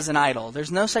as an idol.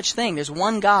 There's no such thing. There's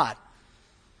one God.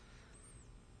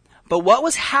 But what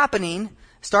was happening,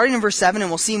 starting in verse 7, and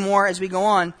we'll see more as we go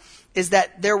on, is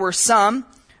that there were some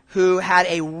who had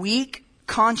a weak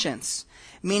conscience,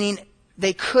 meaning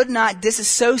they could not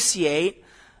disassociate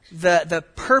the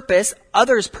purpose,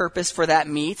 others' purpose for that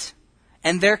meat,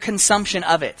 and their consumption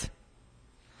of it.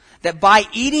 That by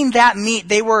eating that meat,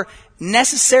 they were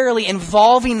necessarily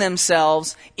involving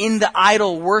themselves in the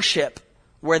idol worship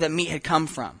where the meat had come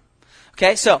from.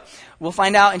 Okay, so we'll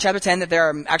find out in chapter 10 that there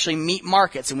are actually meat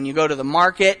markets. And when you go to the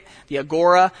market, the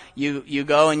agora, you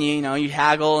go and you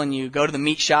haggle and you go to the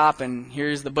meat shop and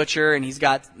here's the butcher and he's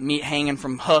got meat hanging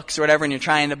from hooks or whatever and you're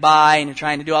trying to buy and you're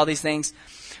trying to do all these things.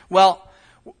 Well,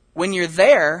 when you're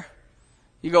there,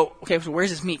 you go, okay, so where's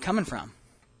this meat coming from?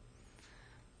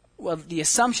 Well, the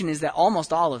assumption is that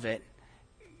almost all of it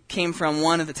came from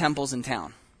one of the temples in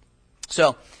town.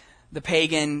 So the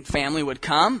pagan family would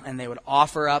come and they would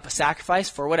offer up a sacrifice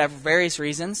for whatever, various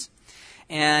reasons.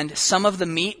 And some of the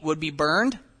meat would be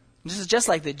burned This is just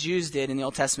like the Jews did in the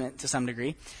Old Testament to some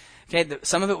degree. Okay,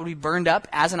 some of it would be burned up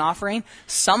as an offering.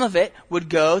 Some of it would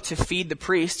go to feed the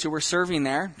priests who were serving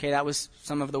there. Okay, that was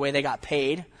some of the way they got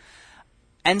paid.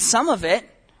 And some of it,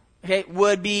 okay,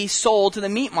 would be sold to the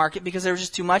meat market because there was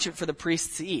just too much of it for the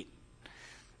priests to eat.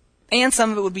 And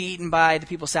some of it would be eaten by the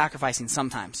people sacrificing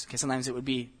sometimes. Okay, sometimes it would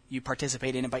be you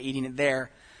participate in it by eating it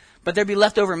there. But there'd be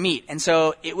leftover meat. And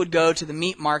so it would go to the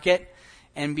meat market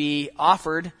and be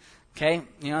offered. Okay,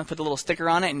 put the little sticker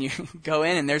on it and you go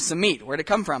in and there's some meat. Where'd it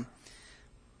come from?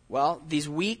 Well, these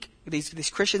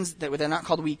Christians that they're not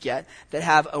called weak yet, that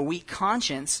have a weak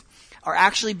conscience, are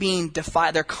actually being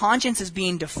defiled. Their conscience is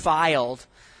being defiled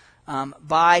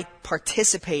by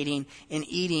participating in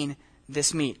eating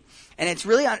this meat. And it's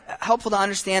really helpful to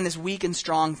understand this weak and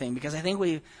strong thing, because I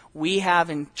think we have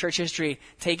in church history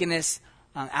taken this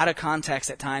out of context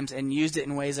at times and used it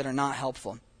in ways that are not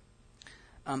helpful.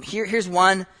 Here's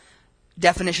one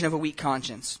definition of a weak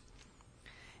conscience.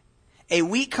 A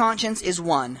weak conscience is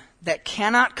one that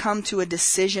cannot come to a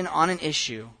decision on an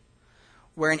issue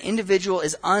where an individual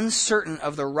is uncertain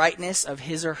of the rightness of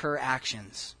his or her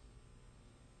actions.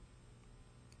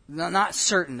 Not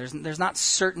certain. There's not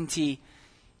certainty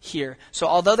here. So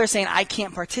although they're saying, I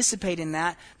can't participate in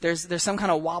that, there's some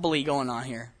kind of wobbly going on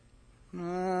here.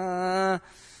 Now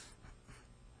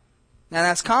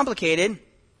that's complicated,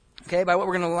 okay, by what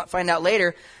we're going to find out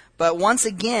later. But once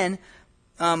again,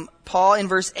 Paul in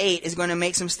verse 8 is going to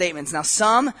make some statements. Now,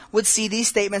 some would see these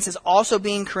statements as also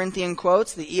being Corinthian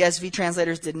quotes. The ESV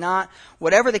translators did not.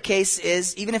 Whatever the case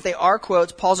is, even if they are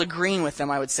quotes, Paul's agreeing with them,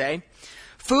 I would say.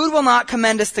 Food will not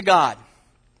commend us to God.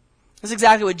 That's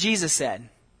exactly what Jesus said.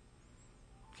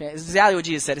 Okay, it's exactly what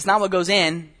Jesus said. It's not what goes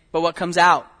in, but what comes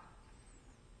out.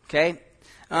 Okay?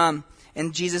 And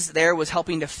Jesus there was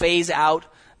helping to phase out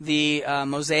the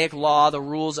Mosaic law, the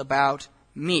rules about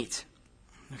meat.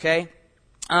 Okay?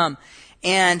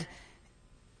 And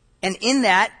in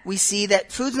that, we see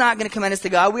that food's not going to commend us to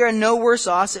God. We are no worse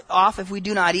off if we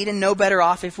do not eat, and no better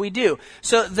off if we do.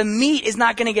 So the meat is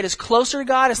not going to get us closer to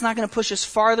God. It's not going to push us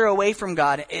farther away from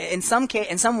God. In some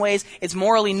ways, it's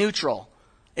morally neutral.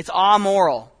 It's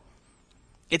amoral.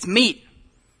 It's meat.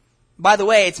 By the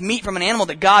way, it's meat from an animal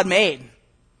that God made.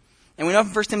 And we know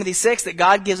from 1 Timothy 6 that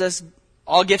God gives us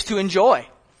all gifts to enjoy.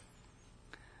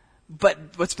 But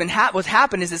what's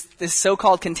happened is this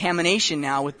so-called contamination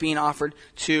now with being offered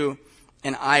to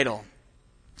an idol.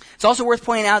 It's also worth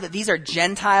pointing out that these are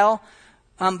Gentile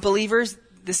believers.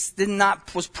 This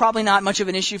was probably not much of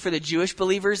an issue for the Jewish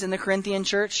believers in the Corinthian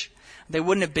church. They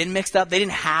wouldn't have been mixed up. They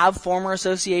didn't have former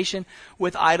association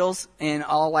with idols in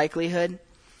all likelihood.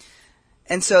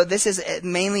 And so this is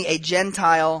mainly a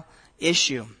Gentile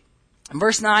issue.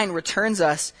 Verse 9 returns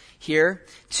us here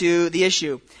to the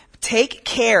issue. Take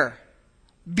care,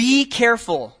 be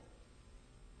careful,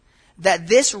 that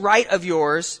this right of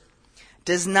yours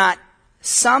does not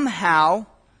somehow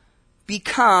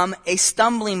become a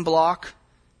stumbling block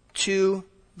to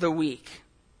the weak.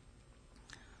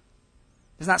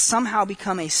 Does not somehow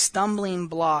become a stumbling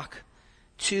block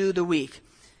to the weak.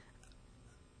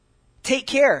 Take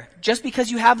care. Just because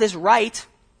you have this right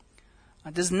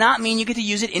does not mean you get to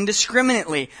use it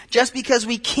indiscriminately. Just because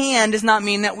we can does not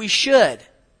mean that we should.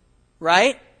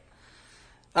 Right?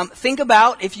 Think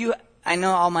about I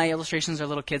know all my illustrations are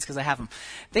little kids because I have them.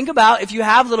 Think about if you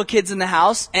have little kids in the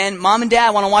house and mom and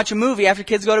dad want to watch a movie after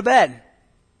kids go to bed.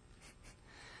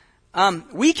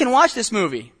 We can watch this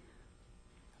movie,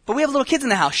 but we have little kids in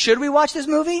the house. Should we watch this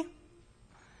movie?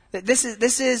 This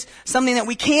is something that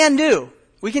we can do.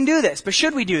 We can do this, but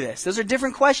should we do this? Those are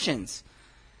different questions.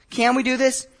 Can we do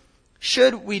this?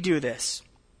 Should we do this?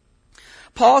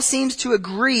 Paul seems to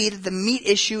agree that the meat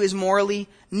issue is morally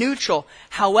neutral.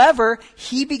 However,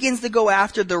 he begins to go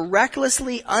after the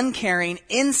recklessly uncaring,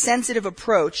 insensitive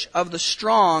approach of the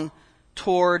strong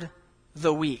toward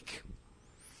the weak.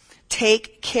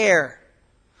 Take care.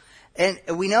 And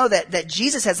we know that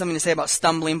Jesus had something to say about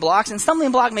stumbling blocks. And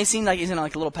stumbling block may seem like,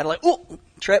 like a little pedal, like, ooh,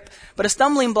 trip. But a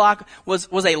stumbling block was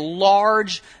a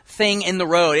large thing in the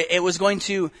road. It was going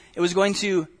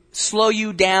to slow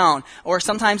you down. Or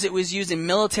sometimes it was used in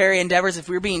military endeavors. If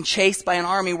we were being chased by an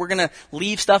army, we're going to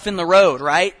leave stuff in the road,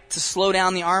 right? To slow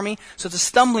down the army. So it's a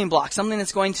stumbling block, something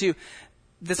that's going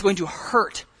to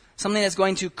hurt. Something that's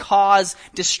going to cause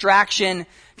distraction.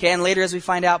 Okay, and later as we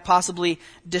find out, possibly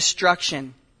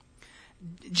destruction.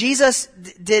 Jesus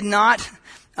did not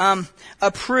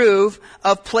approve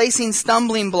of placing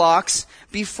stumbling blocks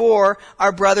before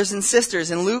our brothers and sisters.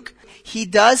 In Luke, he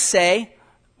does say,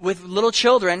 with little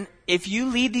children, if you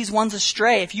lead these ones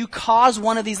astray, if you cause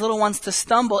one of these little ones to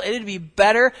stumble, it would be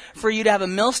better for you to have a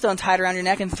millstone tied around your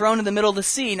neck and thrown in the middle of the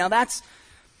sea. Now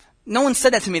no one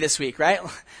said that to me this week, right?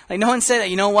 Like no one said that,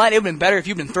 you know what, it would have been better if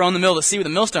you'd been thrown in the middle of the sea with a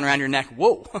millstone around your neck.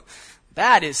 Whoa,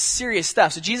 that is serious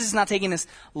stuff. So Jesus is not taking this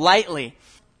lightly.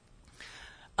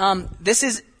 This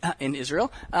is in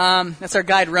Israel. That's our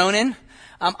guide, Ronan.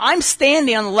 I'm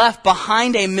standing on the left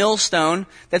behind a millstone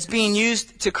that's being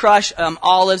used to crush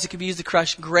olives. It could be used to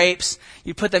crush grapes.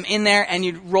 You put them in there and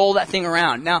you roll that thing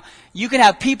around. Now, you could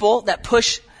have people that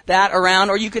push that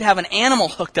around, or you could have an animal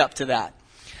hooked up to that.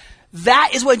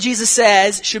 That is what Jesus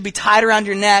says should be tied around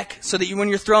your neck so that when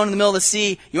you're thrown in the middle of the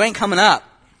sea, you ain't coming up.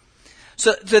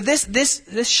 So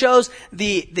this shows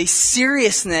the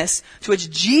seriousness to which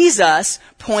Jesus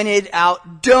pointed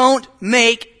out. Don't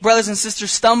make brothers and sisters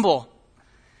stumble.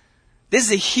 This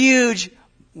is a huge,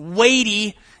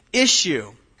 weighty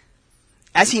issue.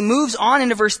 As he moves on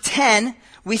into verse 10,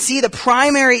 we see the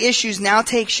primary issues now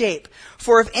take shape.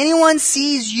 For if anyone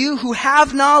sees you who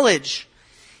have knowledge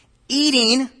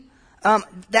eating,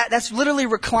 that's literally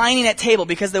reclining at table,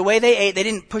 because the way they ate, they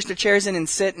didn't push their chairs in and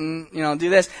sit and, do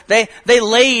this. They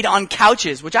laid on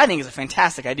couches, which I think is a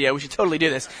fantastic idea. We should totally do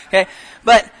this. Okay.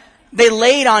 But they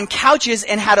laid on couches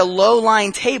and had a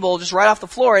low-lying table just right off the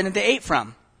floor and that they ate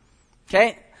from.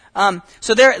 Okay.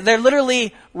 So they're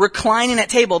literally reclining at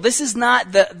table. This is not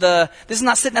this is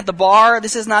not sitting at the bar.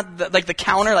 This is not like the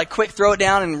counter, like quick, throw it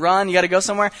down and run. You got to go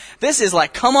somewhere. This is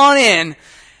like, come on in.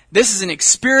 This is an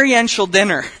experiential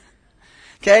dinner.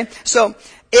 Okay. So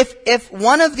if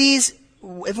one of these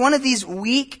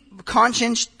weak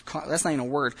conscience, that's not even a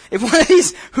word. If one of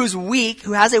these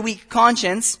who has a weak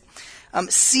conscience,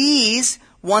 sees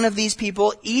one of these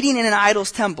people eating in an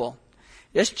idol's temple,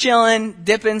 just chilling,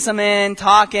 dipping some in,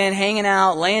 talking, hanging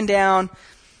out, laying down,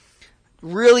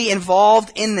 really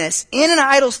involved in this, in an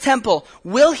idol's temple,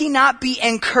 will he not be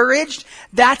encouraged?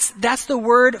 That's the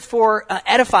word for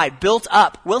edified, built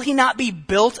up. Will he not be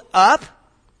built up?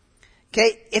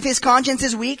 Okay, if his conscience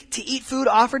is weak, to eat food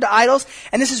offered to idols.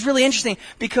 And this is really interesting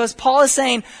because Paul is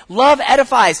saying love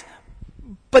edifies,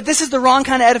 but this is the wrong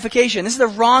kind of edification. This is the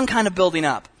wrong kind of building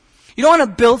up. You don't want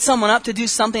to build someone up to do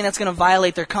something that's going to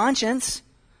violate their conscience.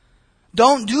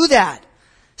 Don't do that.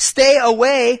 Stay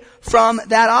away from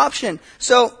that option.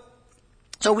 So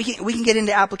we can get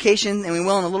into application, and we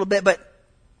will in a little bit, but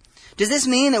does this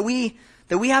mean that we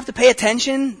have to pay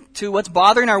attention to what's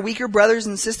bothering our weaker brothers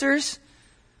and sisters?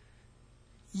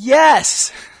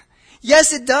 Yes.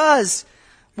 Yes, it does.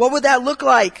 What would that look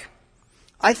like?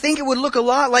 I think it would look a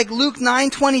lot like Luke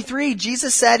 9:23.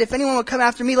 Jesus said, if anyone would come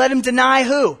after me, let him deny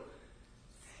who?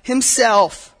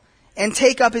 Himself, and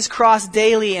take up his cross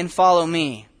daily and follow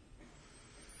me.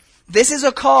 This is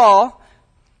a call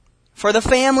for the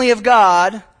family of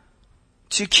God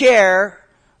to care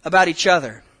about each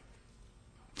other,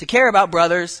 to care about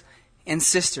brothers and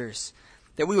sisters,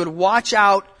 that we would watch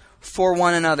out for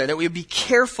one another, that we would be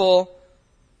careful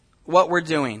what we're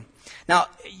doing. Now,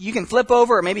 you can flip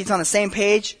over, or maybe it's on the same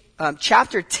page.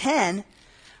 Chapter 10,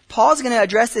 Paul's going to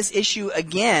address this issue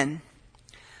again.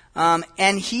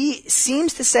 And he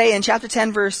seems to say in chapter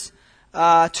 10, verse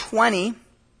 20,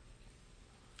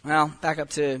 well, back up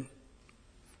to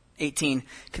 18.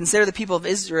 Consider the people of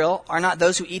Israel are not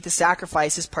those who eat the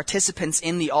sacrifices, participants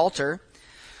in the altar.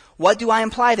 What do I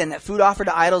imply then? That food offered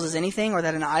to idols is anything, or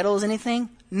that an idol is anything?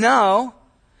 No.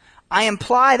 I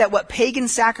imply that what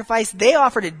pagans sacrifice, they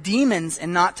offer to demons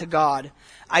and not to God.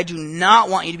 I do not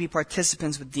want you to be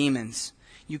participants with demons.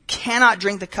 You cannot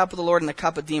drink the cup of the Lord and the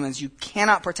cup of demons. You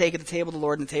cannot partake at the table of the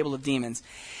Lord and the table of demons.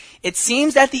 It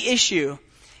seems that the issue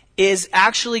is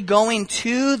actually going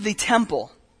to the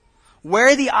temple,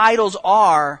 where the idols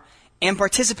are, and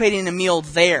participating in a meal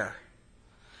there.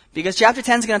 Because chapter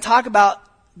 10 is going to talk about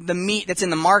the meat that's in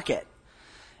the market.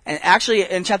 And actually,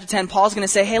 in chapter 10, Paul's going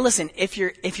to say, hey, listen, if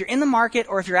you're in the market,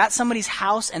 or if you're at somebody's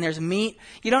house and there's meat,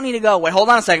 you don't need to go, wait, hold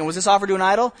on a second, was this offered to an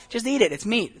idol? Just eat it. It's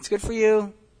meat. It's good for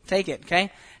you. Take it,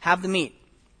 okay? Have the meat.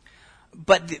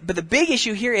 But the big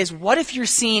issue here is, what if you're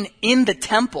seen in the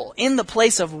temple, in the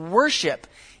place of worship,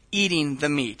 eating the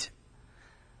meat?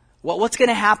 What's going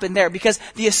to happen there? Because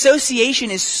the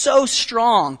association is so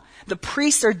strong. The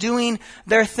priests are doing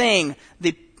their thing.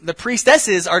 The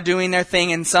priestesses are doing their thing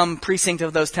in some precinct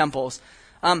of those temples.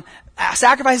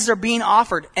 Sacrifices are being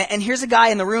offered. And here's a guy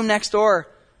in the room next door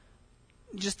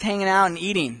just hanging out and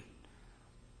eating.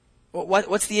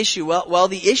 What's the issue? Well,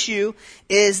 the issue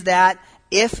is that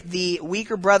if the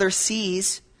weaker brother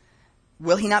sees,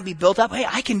 will he not be built up? Hey,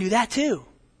 I can do that too.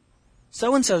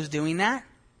 So-and-so's doing that.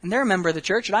 And they're a member of the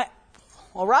church. And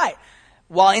all right.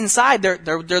 While inside, they're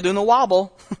doing the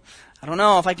wobble. I don't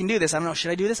know if I can do this. I don't know.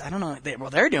 Should I do this? I don't know.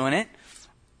 They're doing it.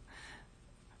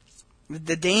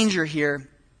 The danger here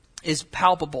is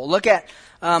palpable. Look at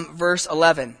verse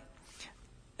 11.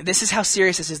 This is how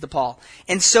serious this is to Paul.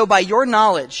 And so by your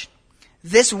knowledge,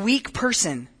 this weak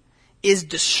person is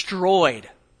destroyed.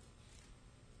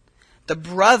 The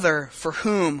brother for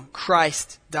whom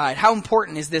Christ died. How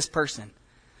important is this person?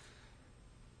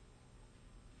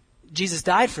 Jesus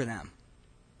died for them.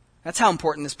 That's how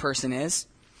important this person is.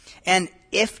 And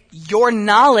if your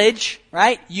knowledge,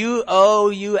 right, you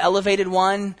elevated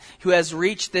one who has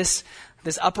reached this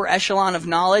upper echelon of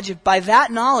knowledge, if by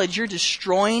that knowledge you're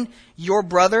destroying your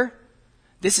brother,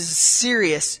 this is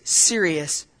serious,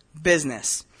 serious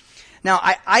business. Now,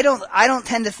 I don't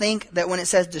tend to think that when it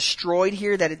says destroyed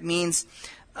here that it means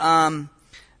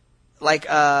like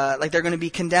they're going to be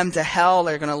condemned to hell,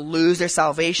 they're going to lose their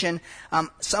salvation.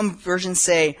 Some versions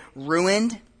say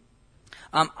ruined.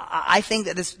 I think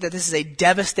that this is a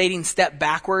devastating step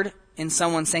backward in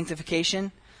someone's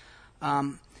sanctification.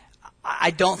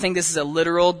 I don't think this is a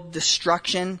literal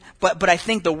destruction, but I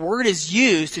think the word is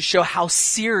used to show how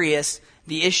serious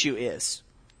the issue is.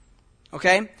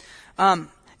 Okay?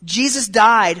 Jesus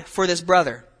died for this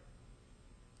brother.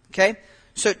 Okay?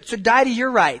 So die to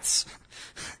your rights.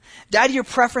 Die to your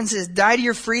preferences. Die to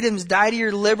your freedoms. Die to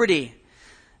your liberty.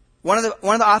 One of the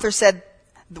authors said,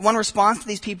 one response to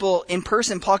these people in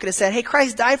person, Paul could have said, hey,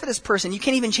 Christ died for this person. You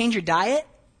can't even change your diet?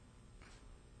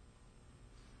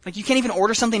 Like you can't even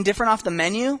order something different off the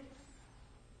menu?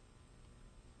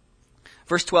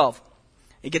 Verse 12.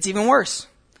 It gets even worse.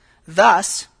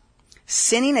 Thus,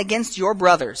 sinning against your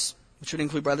brothers, which would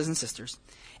include brothers and sisters,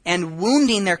 and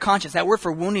wounding their conscience. That word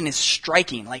for wounding is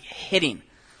striking, like hitting.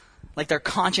 Like their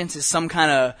conscience is some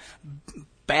kind of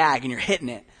bag and you're hitting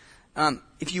it.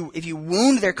 If you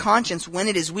wound their conscience when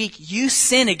it is weak, you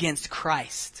sin against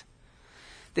Christ.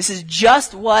 This is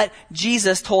just what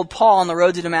Jesus told Paul on the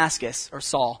road to Damascus, or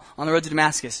Saul on the road to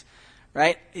Damascus,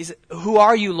 right? He said, who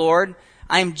are you, Lord?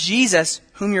 I am Jesus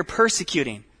whom you're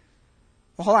persecuting.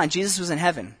 Well, hold on. Jesus was in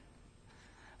heaven.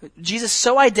 Jesus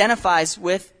so identifies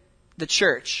with the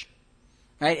church,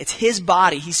 right? It's his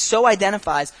body. He so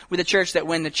identifies with the church that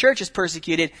when the church is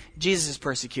persecuted, Jesus is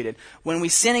persecuted. When we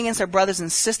sin against our brothers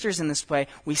and sisters in this way,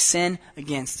 we sin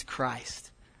against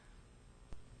Christ.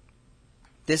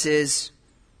 This is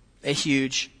a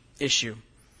huge issue.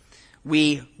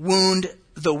 We wound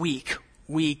the weak.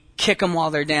 We kick them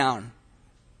while they're down.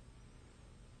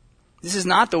 This is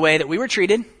not the way that we were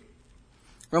treated.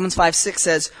 Romans 5:6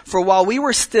 says, for while we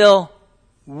were still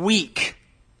weak,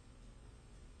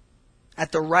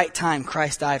 at the right time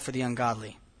Christ died for the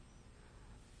ungodly.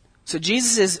 So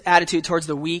Jesus' attitude towards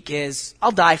the weak is,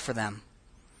 I'll die for them.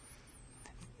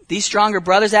 These stronger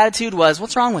brothers' attitude was,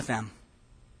 what's wrong with them?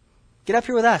 Get up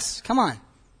here with us. Come on.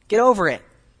 Get over it.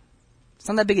 It's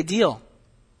not that big a deal.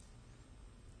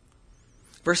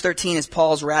 Verse 13 is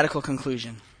Paul's radical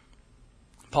conclusion.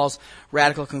 Paul's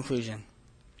radical conclusion.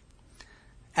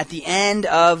 At the end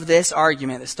of this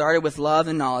argument that started with love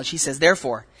and knowledge, he says,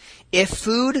 therefore, if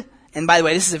food, and by the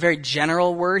way, this is a very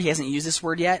general word. He hasn't used this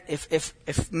word yet. If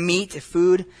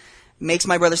food makes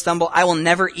my brother stumble, I will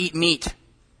never eat meat,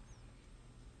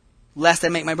 lest I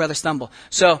make my brother stumble.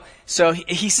 So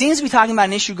he seems to be talking about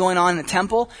an issue going on in the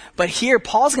temple, but here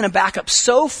Paul's going to back up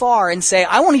so far and say,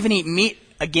 I won't even eat meat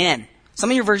again. Some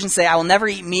of your versions say, I will never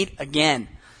eat meat again.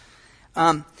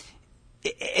 In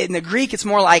the Greek, it's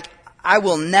more like, I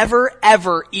will never,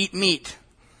 ever eat meat.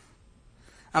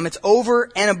 It's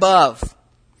over and above.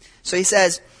 So he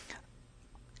says,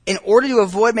 in order to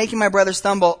avoid making my brother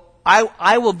stumble,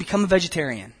 I will become a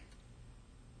vegetarian.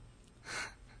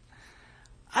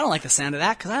 I don't like the sound of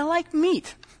that because I like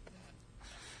meat.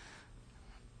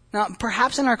 Now,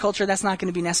 perhaps in our culture that's not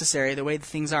going to be necessary the way that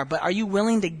things are, but are you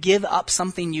willing to give up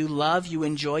something you love, you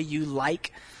enjoy, you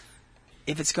like,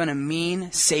 if it's going to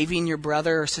mean saving your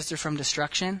brother or sister from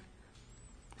destruction?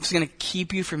 If it's going to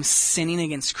keep you from sinning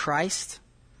against Christ?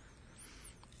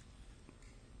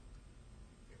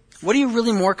 What are you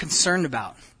really more concerned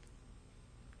about?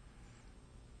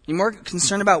 Are you more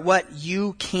concerned about what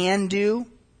you can do?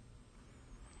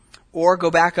 Or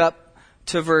go back up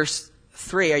to verse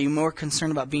 3. Are you more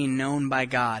concerned about being known by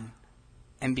God?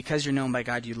 And because you're known by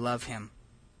God, you love Him.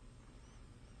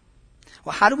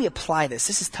 Well, how do we apply this?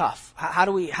 This is tough. How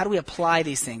do we apply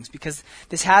these things? Because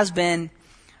this has been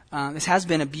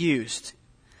abused.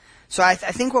 So I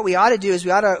think what we ought to do is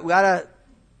we ought to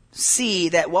see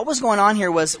that what was going on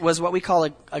here was what we call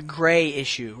a gray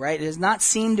issue, right? It does not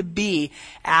seem to be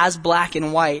as black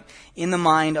and white in the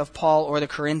mind of Paul or the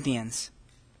Corinthians.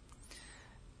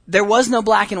 There was no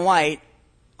black and white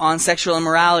on sexual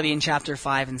immorality in chapter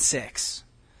 5 and 6.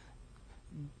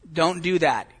 Don't do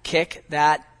that. Kick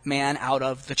that man out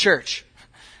of the church.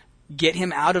 Get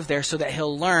him out of there so that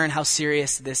he'll learn how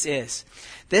serious this is.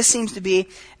 This seems to be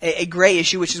a gray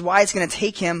issue, which is why it's going to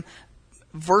take him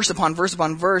verse upon verse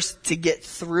upon verse to get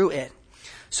through it.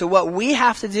 So what we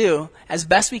have to do as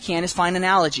best we can is find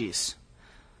analogies.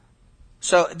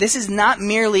 So this is not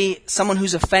merely someone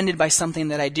who's offended by something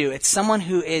that I do. It's someone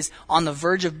who is on the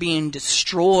verge of being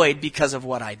destroyed because of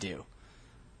what I do.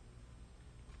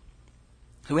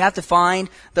 So we have to find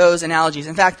those analogies.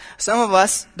 In fact, some of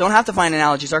us don't have to find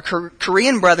analogies. Our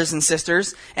Korean brothers and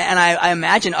sisters, and I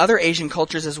imagine other Asian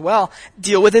cultures as well,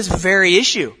 deal with this very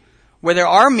issue, where there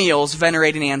are meals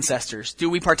venerating ancestors. Do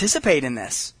we participate in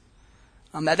this?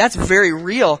 That's very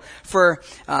real for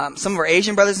some of our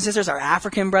Asian brothers and sisters, our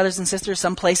African brothers and sisters,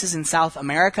 some places in South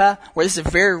America, where this is a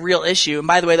very real issue. And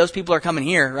by the way, those people are coming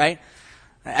here, right?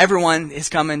 Everyone is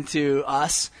coming to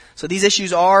us. So these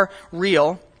issues are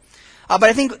real. But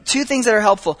I think two things that are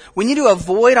helpful. We need to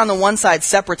avoid, on the one side,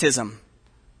 separatism.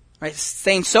 Right?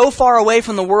 Staying so far away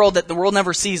from the world that the world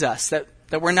never sees us, that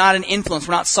we're not an influence,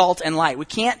 we're not salt and light. We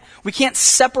can't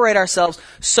separate ourselves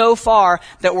so far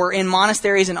that we're in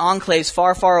monasteries and enclaves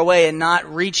far, far away and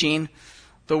not reaching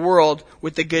the world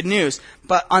with the good news.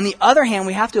 But on the other hand,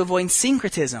 we have to avoid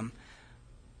syncretism.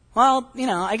 Well,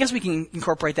 I guess we can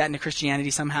incorporate that into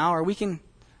Christianity somehow, or we can...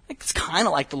 It's kind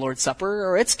of like the Lord's Supper,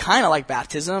 or it's kind of like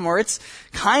baptism, or it's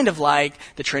kind of like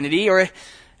the Trinity, and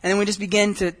then we just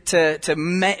begin to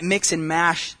mix and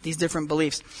mash these different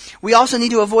beliefs. We also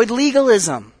need to avoid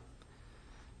legalism.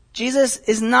 Jesus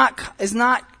is not, he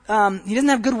doesn't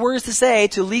have good words to say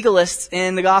to legalists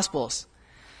in the Gospels.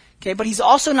 Okay, but he's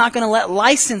also not going to let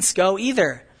license go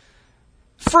either.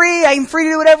 I'm free to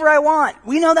do whatever I want.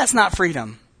 We know that's not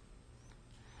freedom.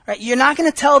 Right? You're not going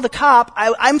to tell the cop,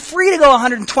 I'm free to go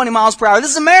 120 miles per hour. This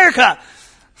is America.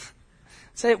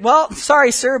 Say, well,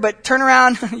 sorry, sir, but turn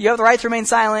around. You have the right to remain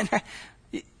silent.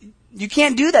 You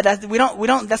can't do that.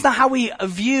 That's not how we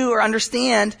view or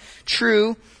understand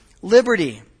true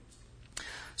liberty.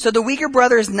 So the weaker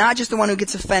brother is not just the one who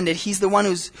gets offended. He's the one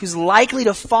who's likely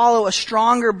to follow a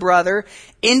stronger brother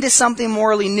into something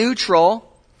morally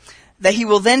neutral that he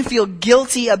will then feel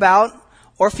guilty about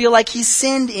or feel like he's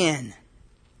sinned in.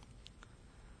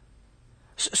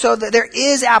 So that there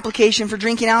is application for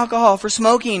drinking alcohol, for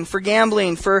smoking, for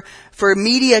gambling, for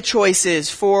media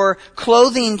choices, for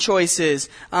clothing choices,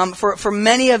 for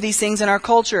many of these things in our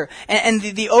culture. And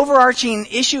the overarching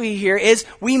issue here is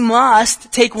we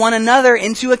must take one another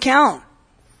into account.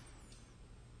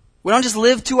 We don't just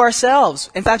live to ourselves.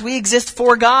 In fact, we exist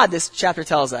for God, this chapter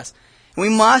tells us. We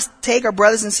must take our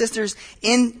brothers and sisters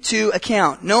into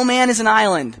account. No man is an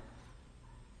island.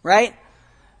 Right?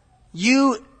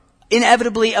 You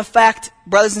inevitably affect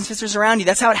brothers and sisters around you.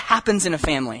 That's how it happens in a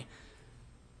family.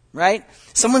 Right?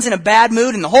 Someone's in a bad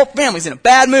mood and the whole family's in a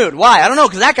bad mood. Why? I don't know,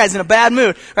 because that guy's in a bad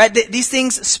mood. Right? These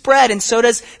things spread, and so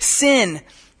does sin.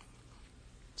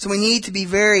 So we need to be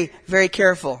very, very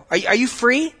careful. Are you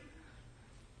free?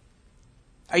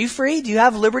 Are you free? Do you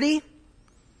have liberty?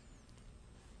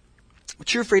 Well,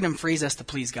 true freedom frees us to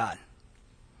please God.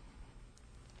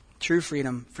 True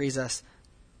freedom frees us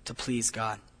to please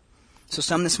God. So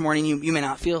some this morning, you may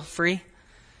not feel free.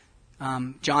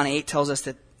 John 8 tells us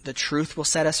that the truth will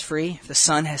set us free. If the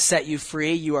Son has set you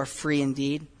free, you are free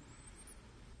indeed.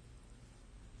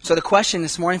 So the question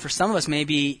this morning for some of us may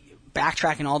be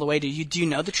backtracking all the way to, do you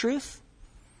know the truth?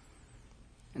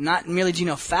 And not merely do you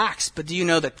know facts, but do you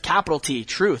know the capital T,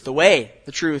 truth, the way,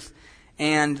 the truth,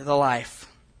 and the life?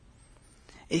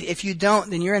 If you don't,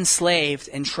 then you're enslaved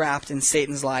and trapped in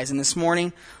Satan's lies. And this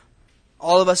morning,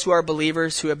 all of us who are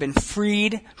believers, who have been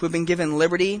freed, who have been given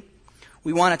liberty,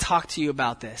 we want to talk to you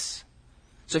about this.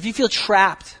 So if you feel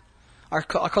trapped, our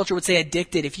culture would say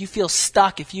addicted, if you feel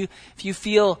stuck, if you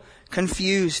feel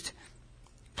confused,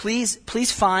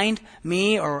 please find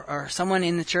me or someone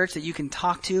in the church that you can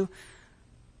talk to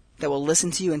that will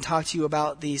listen to you and talk to you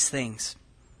about these things.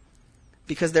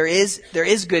 Because there is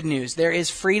good news. There is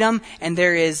freedom, and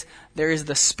there is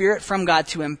the Spirit from God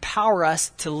to empower us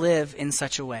to live in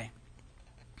such a way.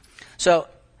 So,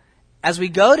 as we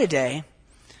go today,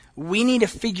 we need to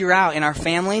figure out in our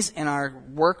families, in our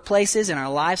workplaces, in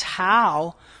our lives,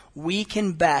 how we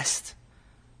can best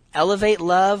elevate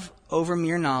love over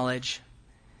mere knowledge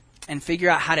and figure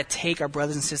out how to take our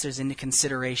brothers and sisters into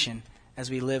consideration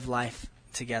as we live life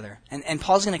together. And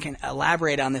Paul's going to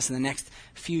elaborate on this in the next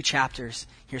few chapters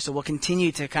here. So we'll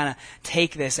continue to kind of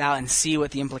take this out and see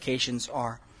what the implications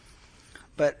are.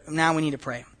 But now we need to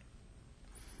pray.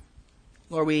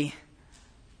 Lord, we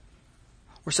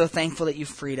We're so thankful that you've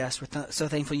freed us. We're so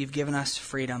thankful you've given us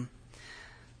freedom.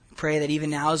 Pray that even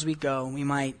now as we go, we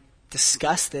might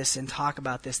discuss this and talk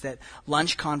about this, that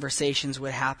lunch conversations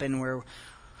would happen where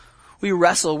we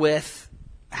wrestle with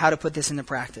how to put this into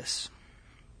practice.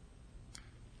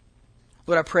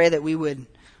 Lord, I pray that we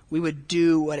would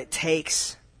do what it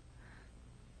takes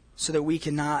so that we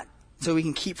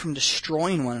can keep from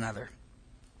destroying one another.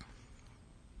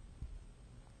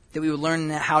 That we would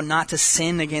learn how not to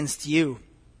sin against you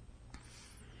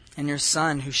and your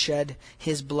Son who shed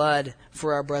his blood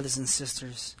for our brothers and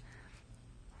sisters.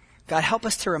 God, help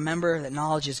us to remember that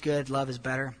knowledge is good, love is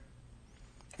better.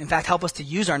 In fact, help us to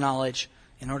use our knowledge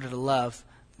in order to love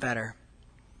better.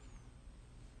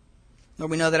 Lord,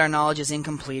 we know that our knowledge is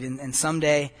incomplete, and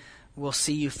someday we'll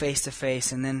see you face to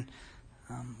face, and then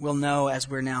we'll know as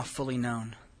we're now fully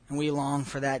known. And we long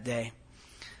for that day.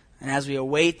 And as we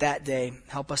await that day,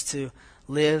 help us to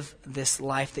live this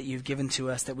life that you've given to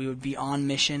us, that we would be on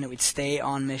mission, that we'd stay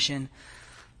on mission,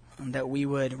 and that we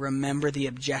would remember the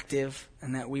objective,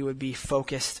 and that we would be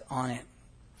focused on it.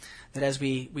 That as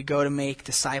we go to make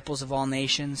disciples of all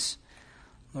nations,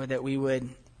 Lord, that we would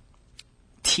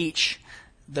teach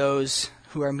those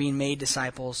who are being made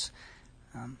disciples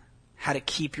how to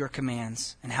keep your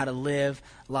commands and how to live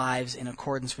lives in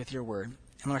accordance with your word.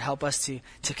 And Lord, help us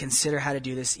to consider how to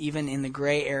do this, even in the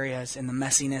gray areas and the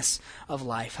messiness of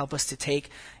life. Help us to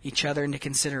take each other into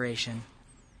consideration.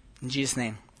 In Jesus'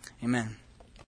 name, amen.